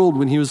whole world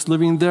when he was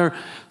living there,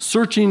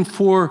 searching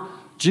for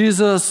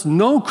Jesus.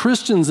 No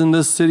Christians in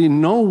this city,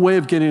 no way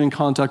of getting in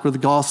contact with the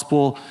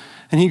gospel.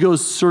 And he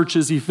goes,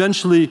 searches. He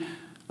eventually,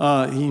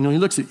 he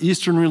looks at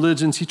Eastern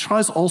religions. He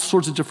tries all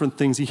sorts of different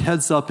things. He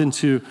heads up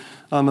into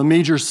a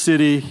major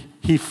city.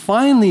 He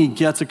finally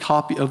gets a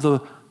copy of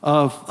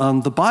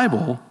the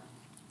Bible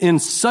in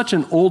such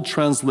an old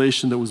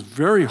translation that was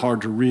very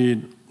hard to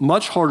read,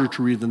 much harder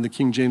to read than the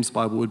King James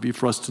Bible would be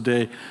for us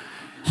today.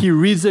 He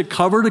reads it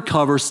cover to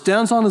cover,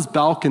 stands on his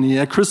balcony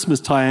at Christmas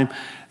time,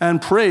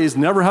 and prays,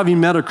 never having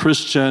met a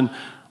Christian,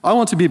 I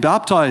want to be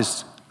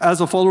baptized as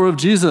a follower of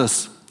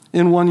Jesus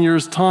in 1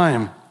 year's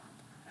time.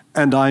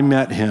 And I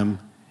met him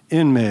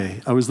in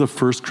May. I was the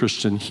first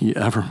Christian he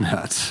ever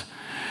met.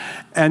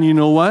 And you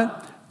know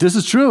what? This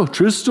is true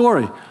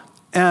story.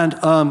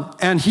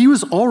 And he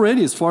was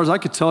already, as far as I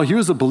could tell, he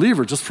was a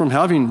believer just from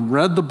having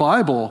read the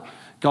Bible.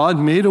 God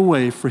made a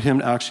way for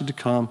him actually to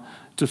come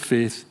to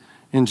faith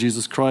in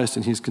Jesus Christ,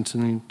 and he's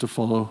continuing to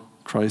follow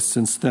Christ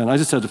since then. I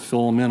just had to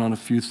fill him in on a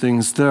few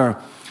things there.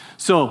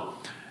 So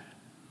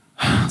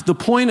the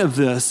point of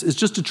this is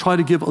just to try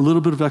to give a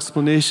little bit of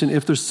explanation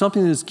if there's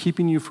something that is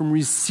keeping you from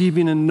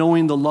receiving and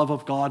knowing the love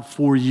of God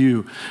for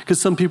you, because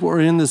some people are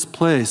in this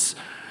place.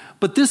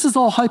 But this is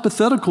all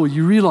hypothetical,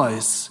 you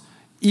realize.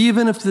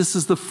 Even if this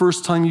is the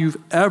first time you've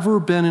ever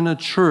been in a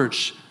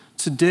church,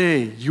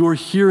 today you're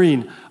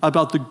hearing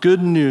about the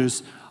good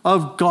news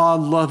of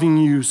God loving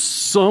you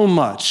so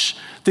much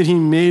that he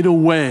made a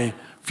way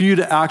for you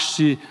to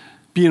actually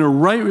be in a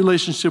right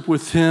relationship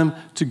with him,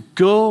 to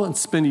go and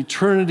spend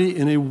eternity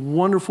in a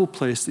wonderful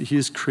place that he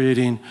is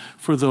creating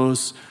for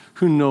those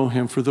who know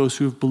him, for those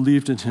who have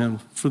believed in him,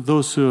 for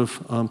those who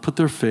have put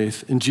their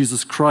faith in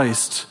Jesus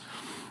Christ.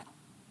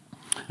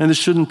 And this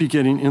shouldn't be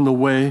getting in the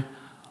way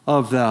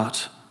of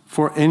that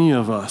for any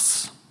of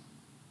us.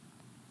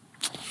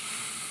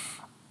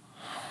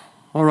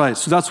 All right,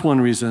 so that's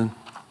one reason.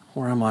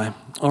 Where am I?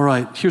 All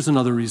right, here's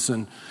another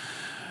reason.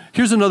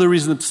 Here's another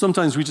reason that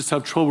sometimes we just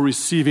have trouble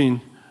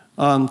receiving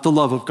the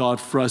love of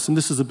God for us, and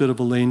this is a bit of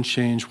a lane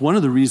change. One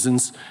of the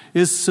reasons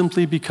is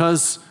simply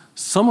because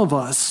some of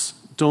us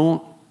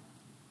don't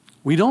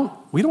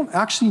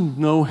actually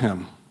know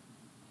him.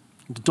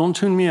 Don't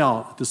tune me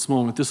out at this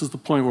moment. This is the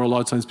point where a lot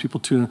of times people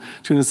tune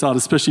us out,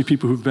 especially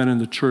people who've been in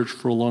the church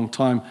for a long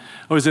time.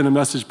 I was in a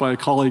message by a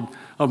colleague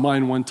of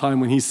mine one time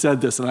when he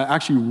said this, and I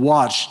actually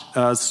watched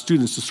as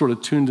students just sort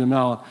of tuned him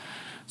out.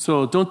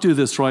 So don't do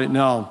this right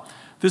now.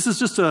 This is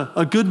just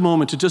a good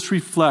moment to just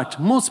reflect.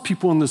 Most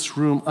people in this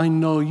room, I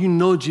know, you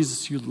know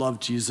Jesus, you love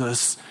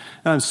Jesus,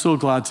 and I'm so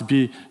glad to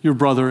be your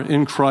brother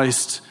in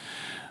Christ.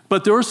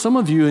 But there are some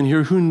of you in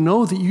here who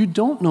know that you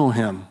don't know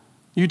him.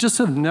 You just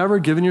have never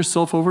given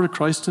yourself over to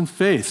Christ in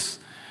faith.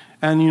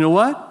 And you know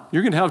what?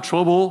 You're going to have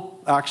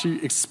trouble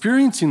actually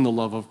experiencing the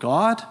love of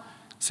God,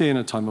 say in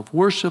a time of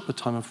worship, a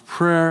time of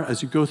prayer,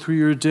 as you go through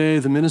your day,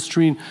 the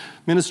ministry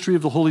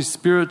of the Holy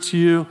Spirit to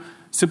you,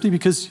 simply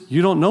because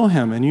you don't know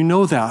him, and you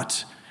know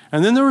that.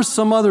 And then there are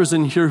some others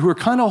in here who are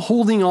kind of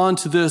holding on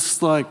to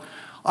this, like,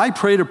 I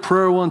prayed a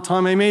prayer one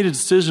time, I made a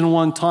decision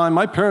one time,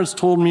 my parents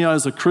told me I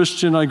was a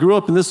Christian, I grew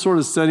up in this sort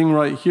of setting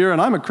right here,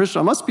 and I'm a Christian,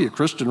 I must be a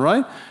Christian,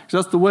 right?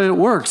 Because that's the way it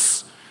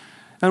works.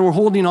 And we're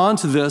holding on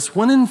to this,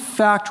 when in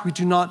fact we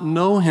do not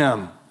know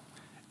him.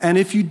 And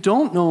if you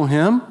don't know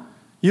him,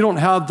 you don't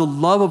have the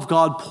love of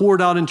God poured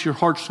out into your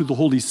hearts through the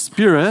Holy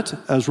Spirit,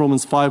 as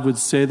Romans 5 would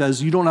say, that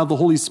is, you don't have the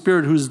Holy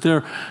Spirit who's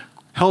there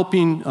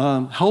helping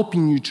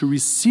you to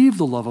receive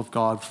the love of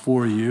God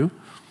for you,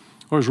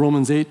 or as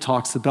Romans 8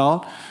 talks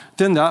about,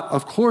 then that,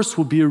 of course,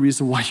 will be a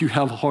reason why you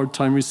have a hard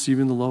time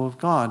receiving the love of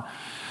God.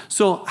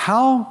 So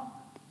how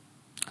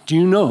do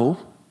you know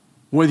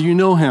whether you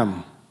know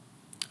him?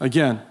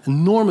 Again,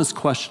 enormous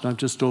question I've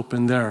just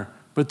opened there.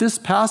 But this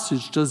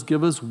passage does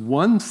give us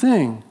one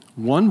thing,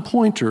 one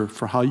pointer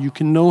for how you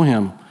can know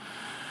him.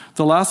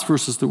 The last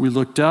verses that we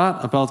looked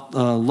at about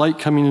light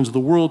coming into the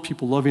world,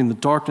 people loving the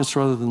darkness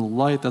rather than the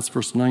light, that's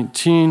verse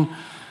 19.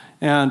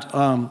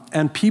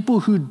 And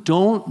people who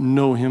don't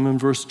know him, in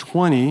verse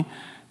 20,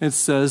 it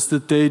says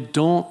that they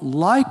don't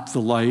like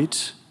the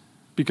light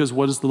because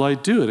what does the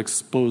light do? It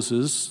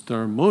exposes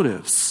their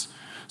motives.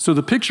 So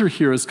the picture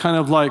here is kind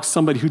of like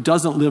somebody who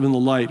doesn't live in the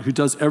light, who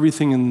does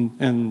everything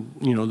in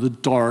the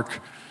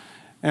dark.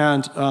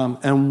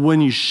 And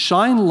when you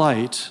shine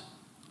light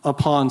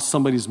upon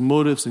somebody's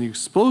motives and you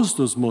expose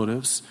those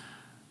motives,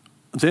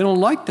 they don't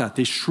like that.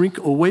 They shrink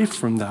away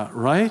from that,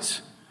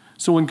 right?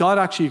 So when God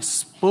actually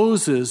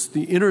exposes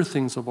the inner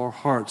things of our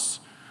hearts,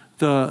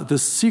 the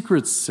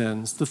secret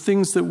sins, the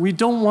things that we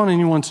don't want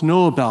anyone to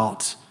know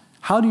about,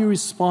 how do you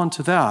respond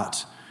to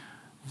that?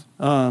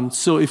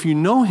 So if you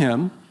know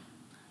him,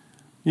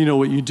 you know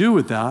what you do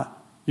with that.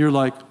 You're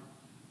like,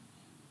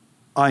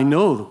 I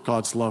know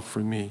God's love for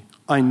me.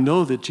 I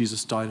know that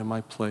Jesus died in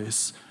my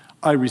place.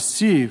 I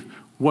receive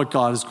what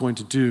God is going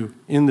to do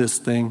in this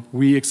thing.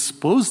 We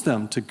expose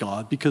them to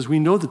God because we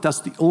know that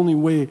that's the only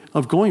way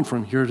of going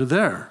from here to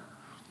there.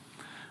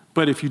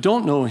 But if you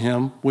don't know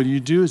him, what you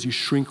do is you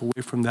shrink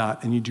away from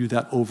that, and you do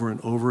that over and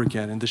over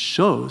again. And this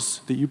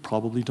shows that you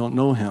probably don't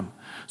know him.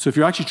 So if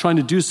you're actually trying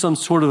to do some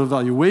sort of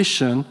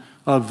evaluation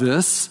of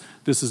this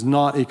is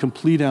not a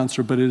complete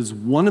answer, but it is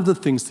one of the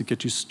things to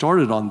get you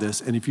started on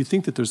this. And if you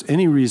think that there's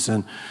any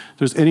reason,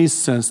 there's any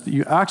sense that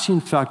you actually,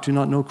 in fact, do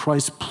not know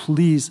Christ,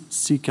 please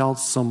seek out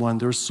someone.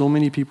 There are so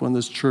many people in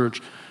this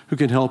church who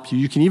can help you.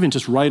 You can even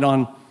just write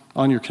on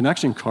your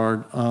connection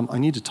card, I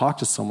need to talk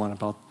to someone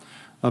about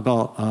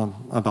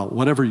about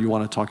whatever you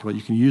want to talk about.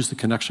 You can use the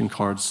connection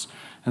cards,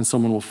 and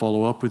someone will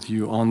follow up with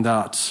you on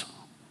that.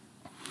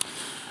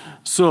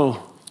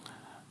 So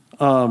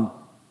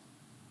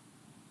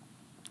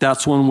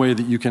that's one way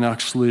that you can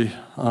actually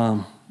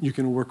you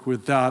can work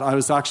with that. I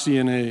was actually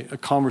in a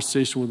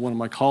conversation with one of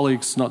my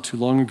colleagues not too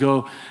long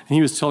ago, and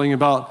he was telling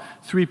about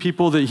 3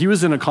 people that he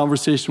was in a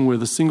conversation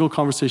with, a single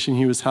conversation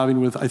he was having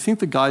with. I think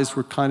the guys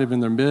were kind of in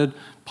their mid,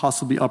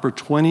 possibly upper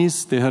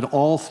 20s. They had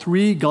all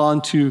 3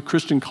 gone to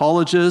Christian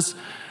colleges.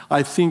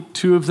 I think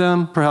 2 of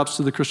them, perhaps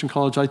to the Christian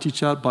college I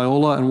teach at,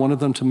 Biola, and one of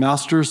them to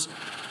Masters.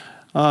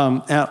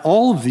 At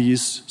all of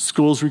these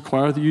schools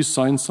require that you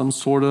sign some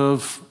sort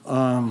of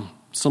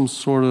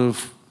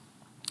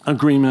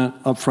agreement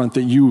up front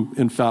that you,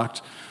 in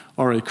fact,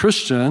 are a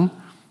Christian.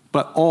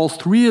 But all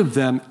 3 of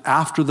them,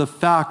 after the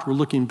fact, were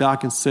looking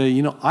back and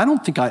say, I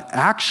don't think I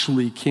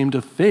actually came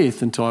to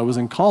faith until I was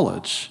in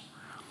college.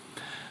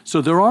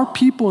 So there are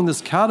people in this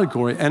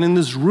category, and in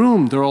this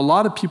room, there are a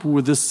lot of people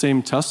with this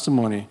same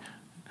testimony.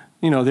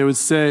 They would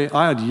say,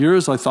 I had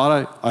years, I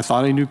thought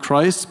I knew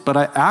Christ, but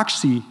I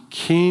actually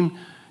came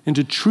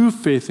into true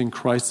faith in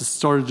Christ. It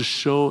started to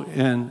show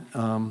an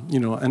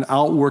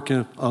outwork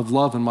of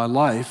love in my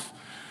life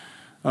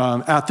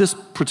at this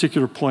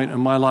particular point in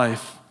my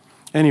life.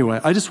 Anyway,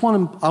 I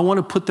want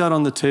to put that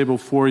on the table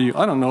for you.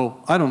 I don't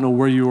know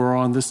where you are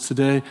on this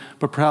today,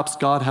 but perhaps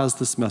God has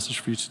this message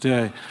for you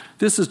today.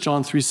 This is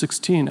John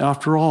 3:16.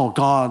 After all,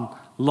 God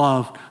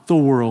loved the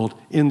world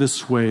in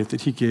this way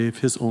that he gave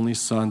his only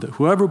Son, that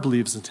whoever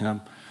believes in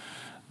him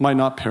might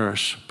not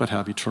perish, but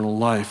have eternal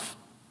life.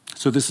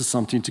 So this is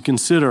something to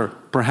consider.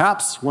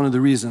 Perhaps one of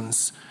the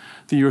reasons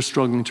that you're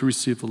struggling to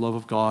receive the love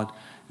of God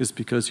is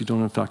because you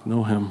don't in fact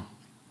know him.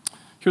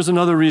 Here's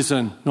another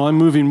reason. Now I'm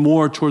moving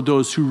more toward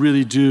those who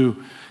really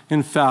do,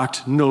 in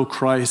fact, know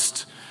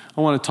Christ.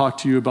 I want to talk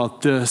to you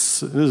about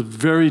this. It is a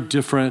very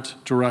different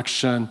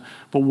direction.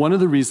 But one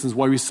of the reasons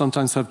why we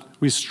sometimes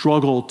we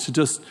struggle to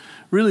just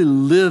really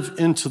live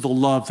into the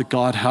love that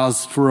God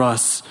has for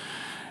us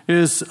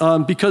is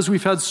because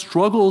we've had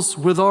struggles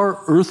with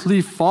our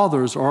earthly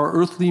fathers or our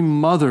earthly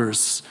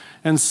mothers.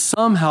 And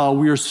somehow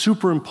we are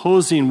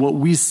superimposing what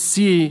we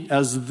see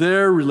as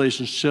their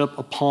relationship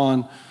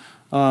upon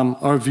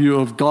our view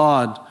of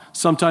God.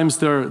 Sometimes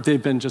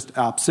they've been just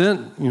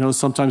absent.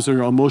 Sometimes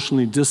they're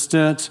emotionally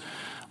distant,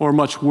 or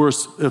much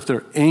worse if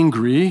they're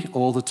angry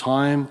all the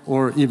time,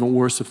 or even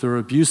worse if they're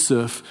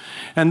abusive.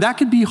 And that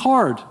could be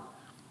hard.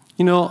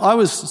 I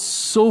was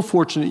so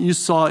fortunate. You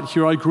saw it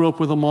here. I grew up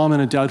with a mom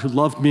and a dad who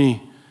loved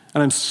me,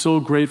 and I'm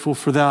so grateful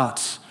for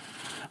that.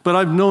 But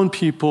I've known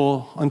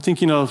people. I'm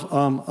thinking of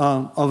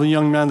a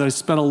young man that I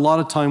spent a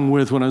lot of time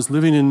with when I was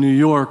living in New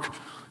York,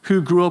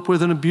 who grew up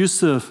with an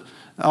abusive,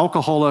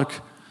 alcoholic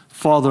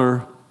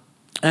father,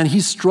 and he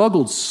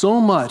struggled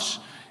so much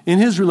in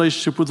his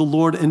relationship with the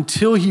Lord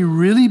until he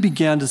really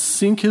began to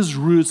sink his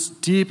roots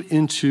deep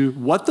into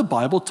what the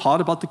Bible taught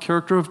about the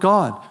character of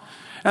God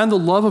and the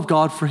love of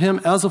God for him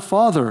as a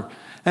father.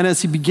 And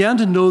as he began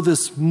to know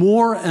this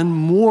more and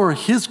more,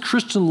 his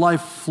Christian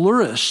life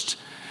flourished.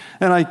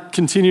 And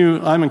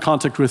I'm in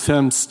contact with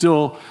him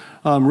still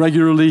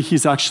regularly.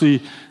 He's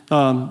actually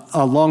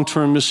a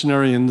long-term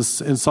missionary in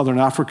Southern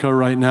Africa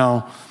right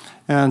now.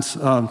 And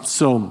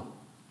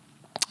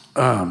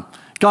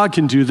God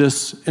can do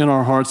this in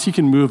our hearts. He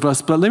can move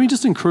us. But let me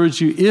just encourage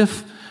you,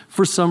 if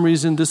for some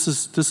reason this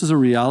is a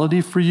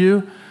reality for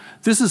you,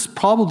 this is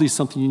probably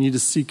something you need to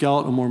seek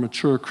out a more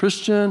mature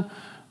Christian,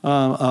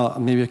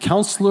 maybe a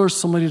counselor,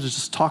 somebody to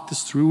just talk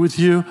this through with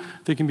you.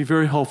 They can be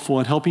very helpful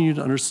in helping you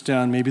to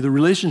understand maybe the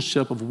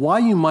relationship of why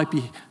you might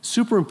be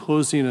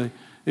superimposing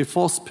a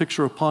false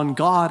picture upon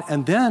God,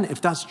 and then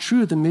if that's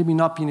true, then maybe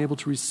not being able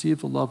to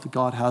receive the love that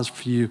God has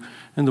for you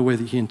in the way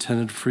that he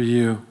intended for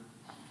you.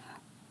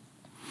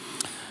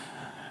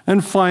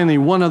 And finally,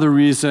 one other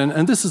reason,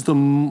 and this is the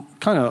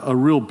kind of a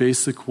real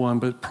basic one,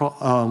 but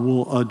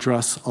will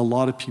address a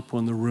lot of people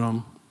in the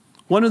room.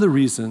 One of the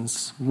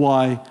reasons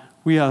why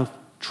we have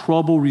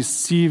trouble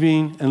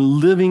receiving and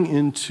living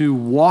into,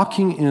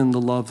 walking in the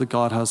love that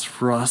God has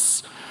for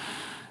us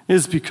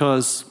is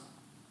because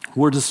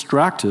we're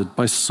distracted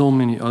by so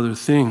many other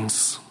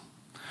things.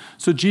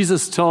 So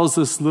Jesus tells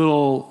this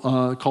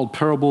little called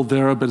parable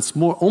there, but it's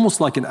more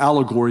almost like an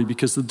allegory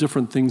because the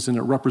different things in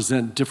it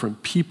represent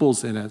different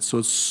peoples in it. So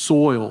it's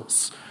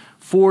soils,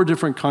 4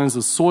 different kinds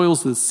of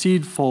soils that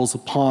seed falls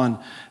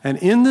upon. And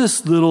in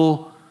this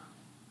little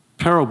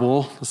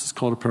parable, this is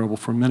called a parable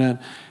for a minute,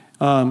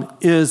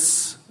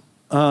 is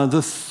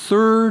the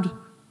third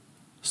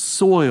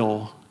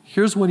soil.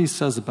 Here's what he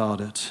says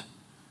about it.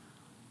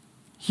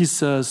 He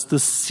says, the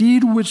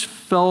seed which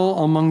fell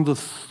among the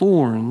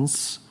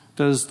thorns,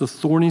 that is the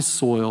thorny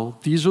soil,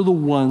 these are the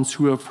ones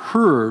who have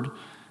heard,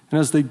 and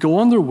as they go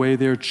on their way,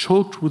 they are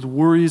choked with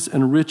worries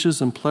and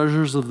riches and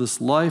pleasures of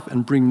this life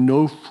and bring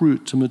no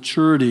fruit to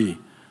maturity.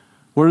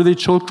 What are they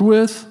choked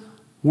with?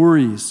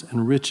 Worries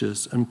and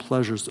riches and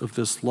pleasures of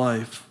this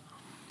life.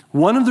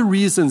 One of the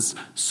reasons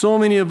so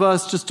many of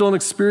us just don't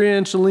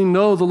experientially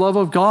know the love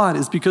of God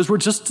is because we're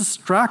just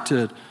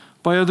distracted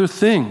by other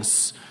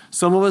things.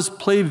 Some of us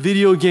play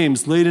video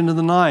games late into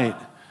the night.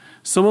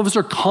 Some of us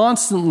are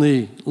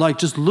constantly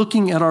just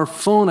looking at our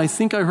phone. I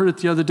think I heard it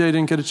the other day. I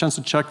didn't get a chance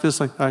to check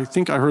this. I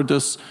think I heard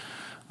this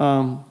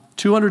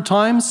 200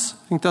 times.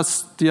 I think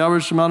that's the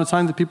average amount of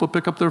time that people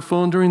pick up their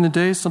phone during the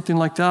day, something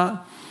like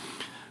that.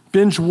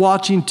 Binge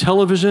watching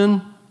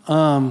television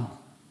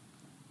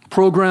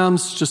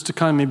programs just to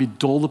kind of maybe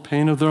dull the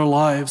pain of their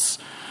lives.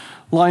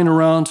 Lying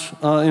around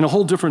in a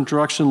whole different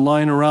direction,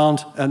 lying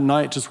around at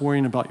night just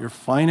worrying about your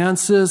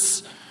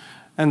finances.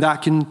 And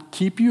that can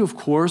keep you, of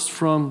course,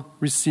 from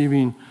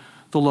receiving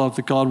the love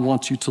that God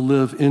wants you to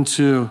live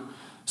into.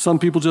 Some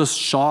people just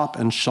shop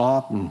and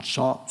shop and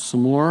shop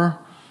some more.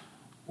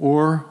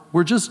 Or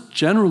we're just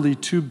generally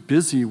too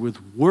busy with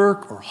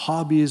work or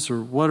hobbies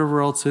or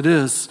whatever else it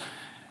is.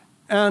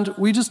 And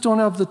we just don't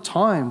have the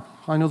time.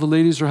 I know the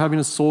ladies are having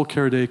a soul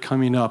care day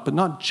coming up, but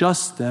not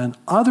just then.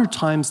 Other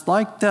times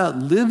like that,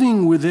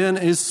 living within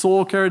a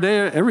soul care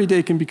day, every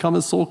day can become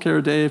a soul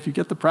care day if you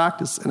get the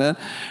practice in it.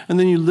 And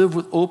then you live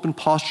with open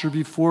posture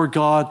before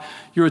God.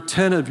 You're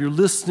attentive, you're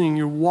listening,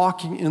 you're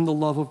walking in the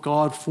love of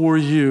God for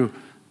you,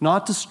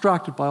 not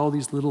distracted by all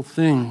these little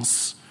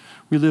things.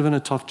 We live in a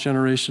tough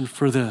generation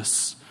for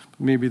this. But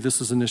maybe this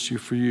is an issue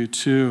for you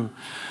too.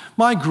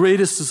 My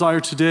greatest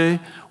desire today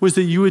was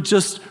that you would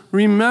just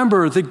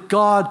remember that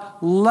God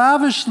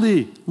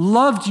lavishly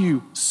loved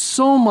you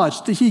so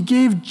much that he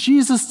gave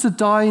Jesus to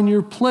die in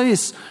your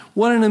place.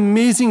 What an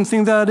amazing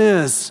thing that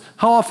is.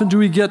 How often do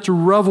we get to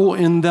revel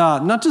in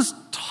that? Not just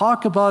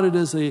talk about it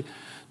as a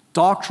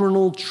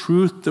doctrinal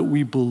truth that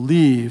we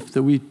believe,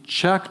 that we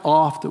check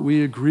off, that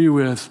we agree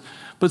with,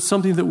 but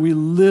something that we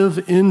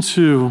live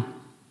into.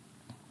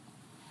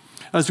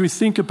 As we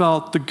think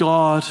about the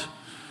God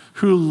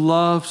who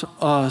loved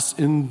us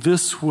in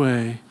this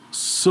way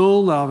so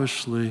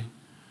lavishly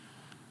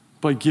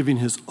by giving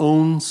his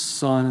own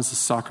son as a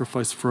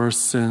sacrifice for our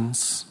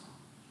sins,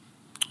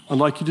 I'd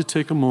like you to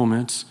take a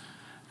moment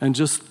and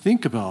just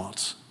think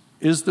about,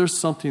 is there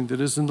something that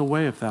is in the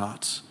way of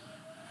that?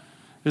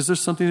 Is there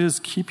something that is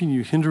keeping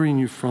you, hindering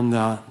you from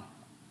that?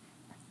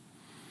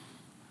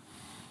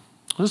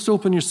 Just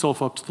open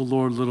yourself up to the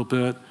Lord a little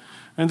bit.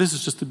 And this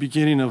is just the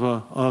beginning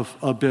of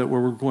a bit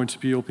where we're going to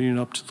be opening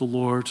up to the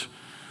Lord.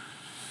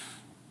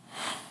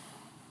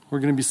 We're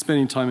going to be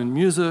spending time in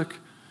music,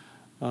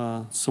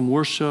 some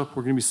worship.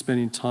 We're going to be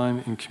spending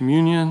time in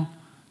communion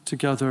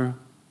together,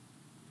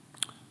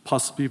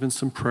 possibly even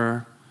some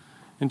prayer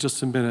in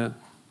just a minute.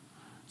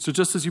 So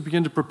just as you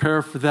begin to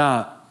prepare for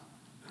that,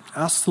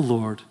 ask the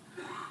Lord,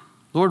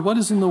 Lord, what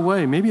is in the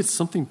way? Maybe it's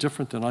something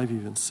different than I've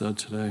even said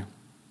today,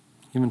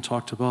 even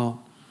talked about.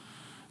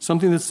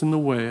 Something that's in the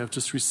way of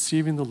just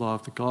receiving the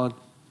love that God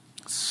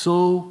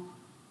so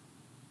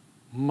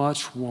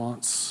much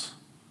wants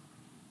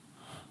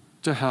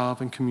to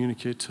have and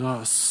communicate to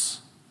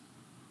us.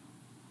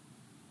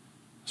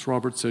 As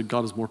Robert said,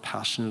 God is more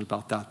passionate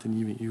about that than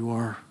even you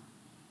are.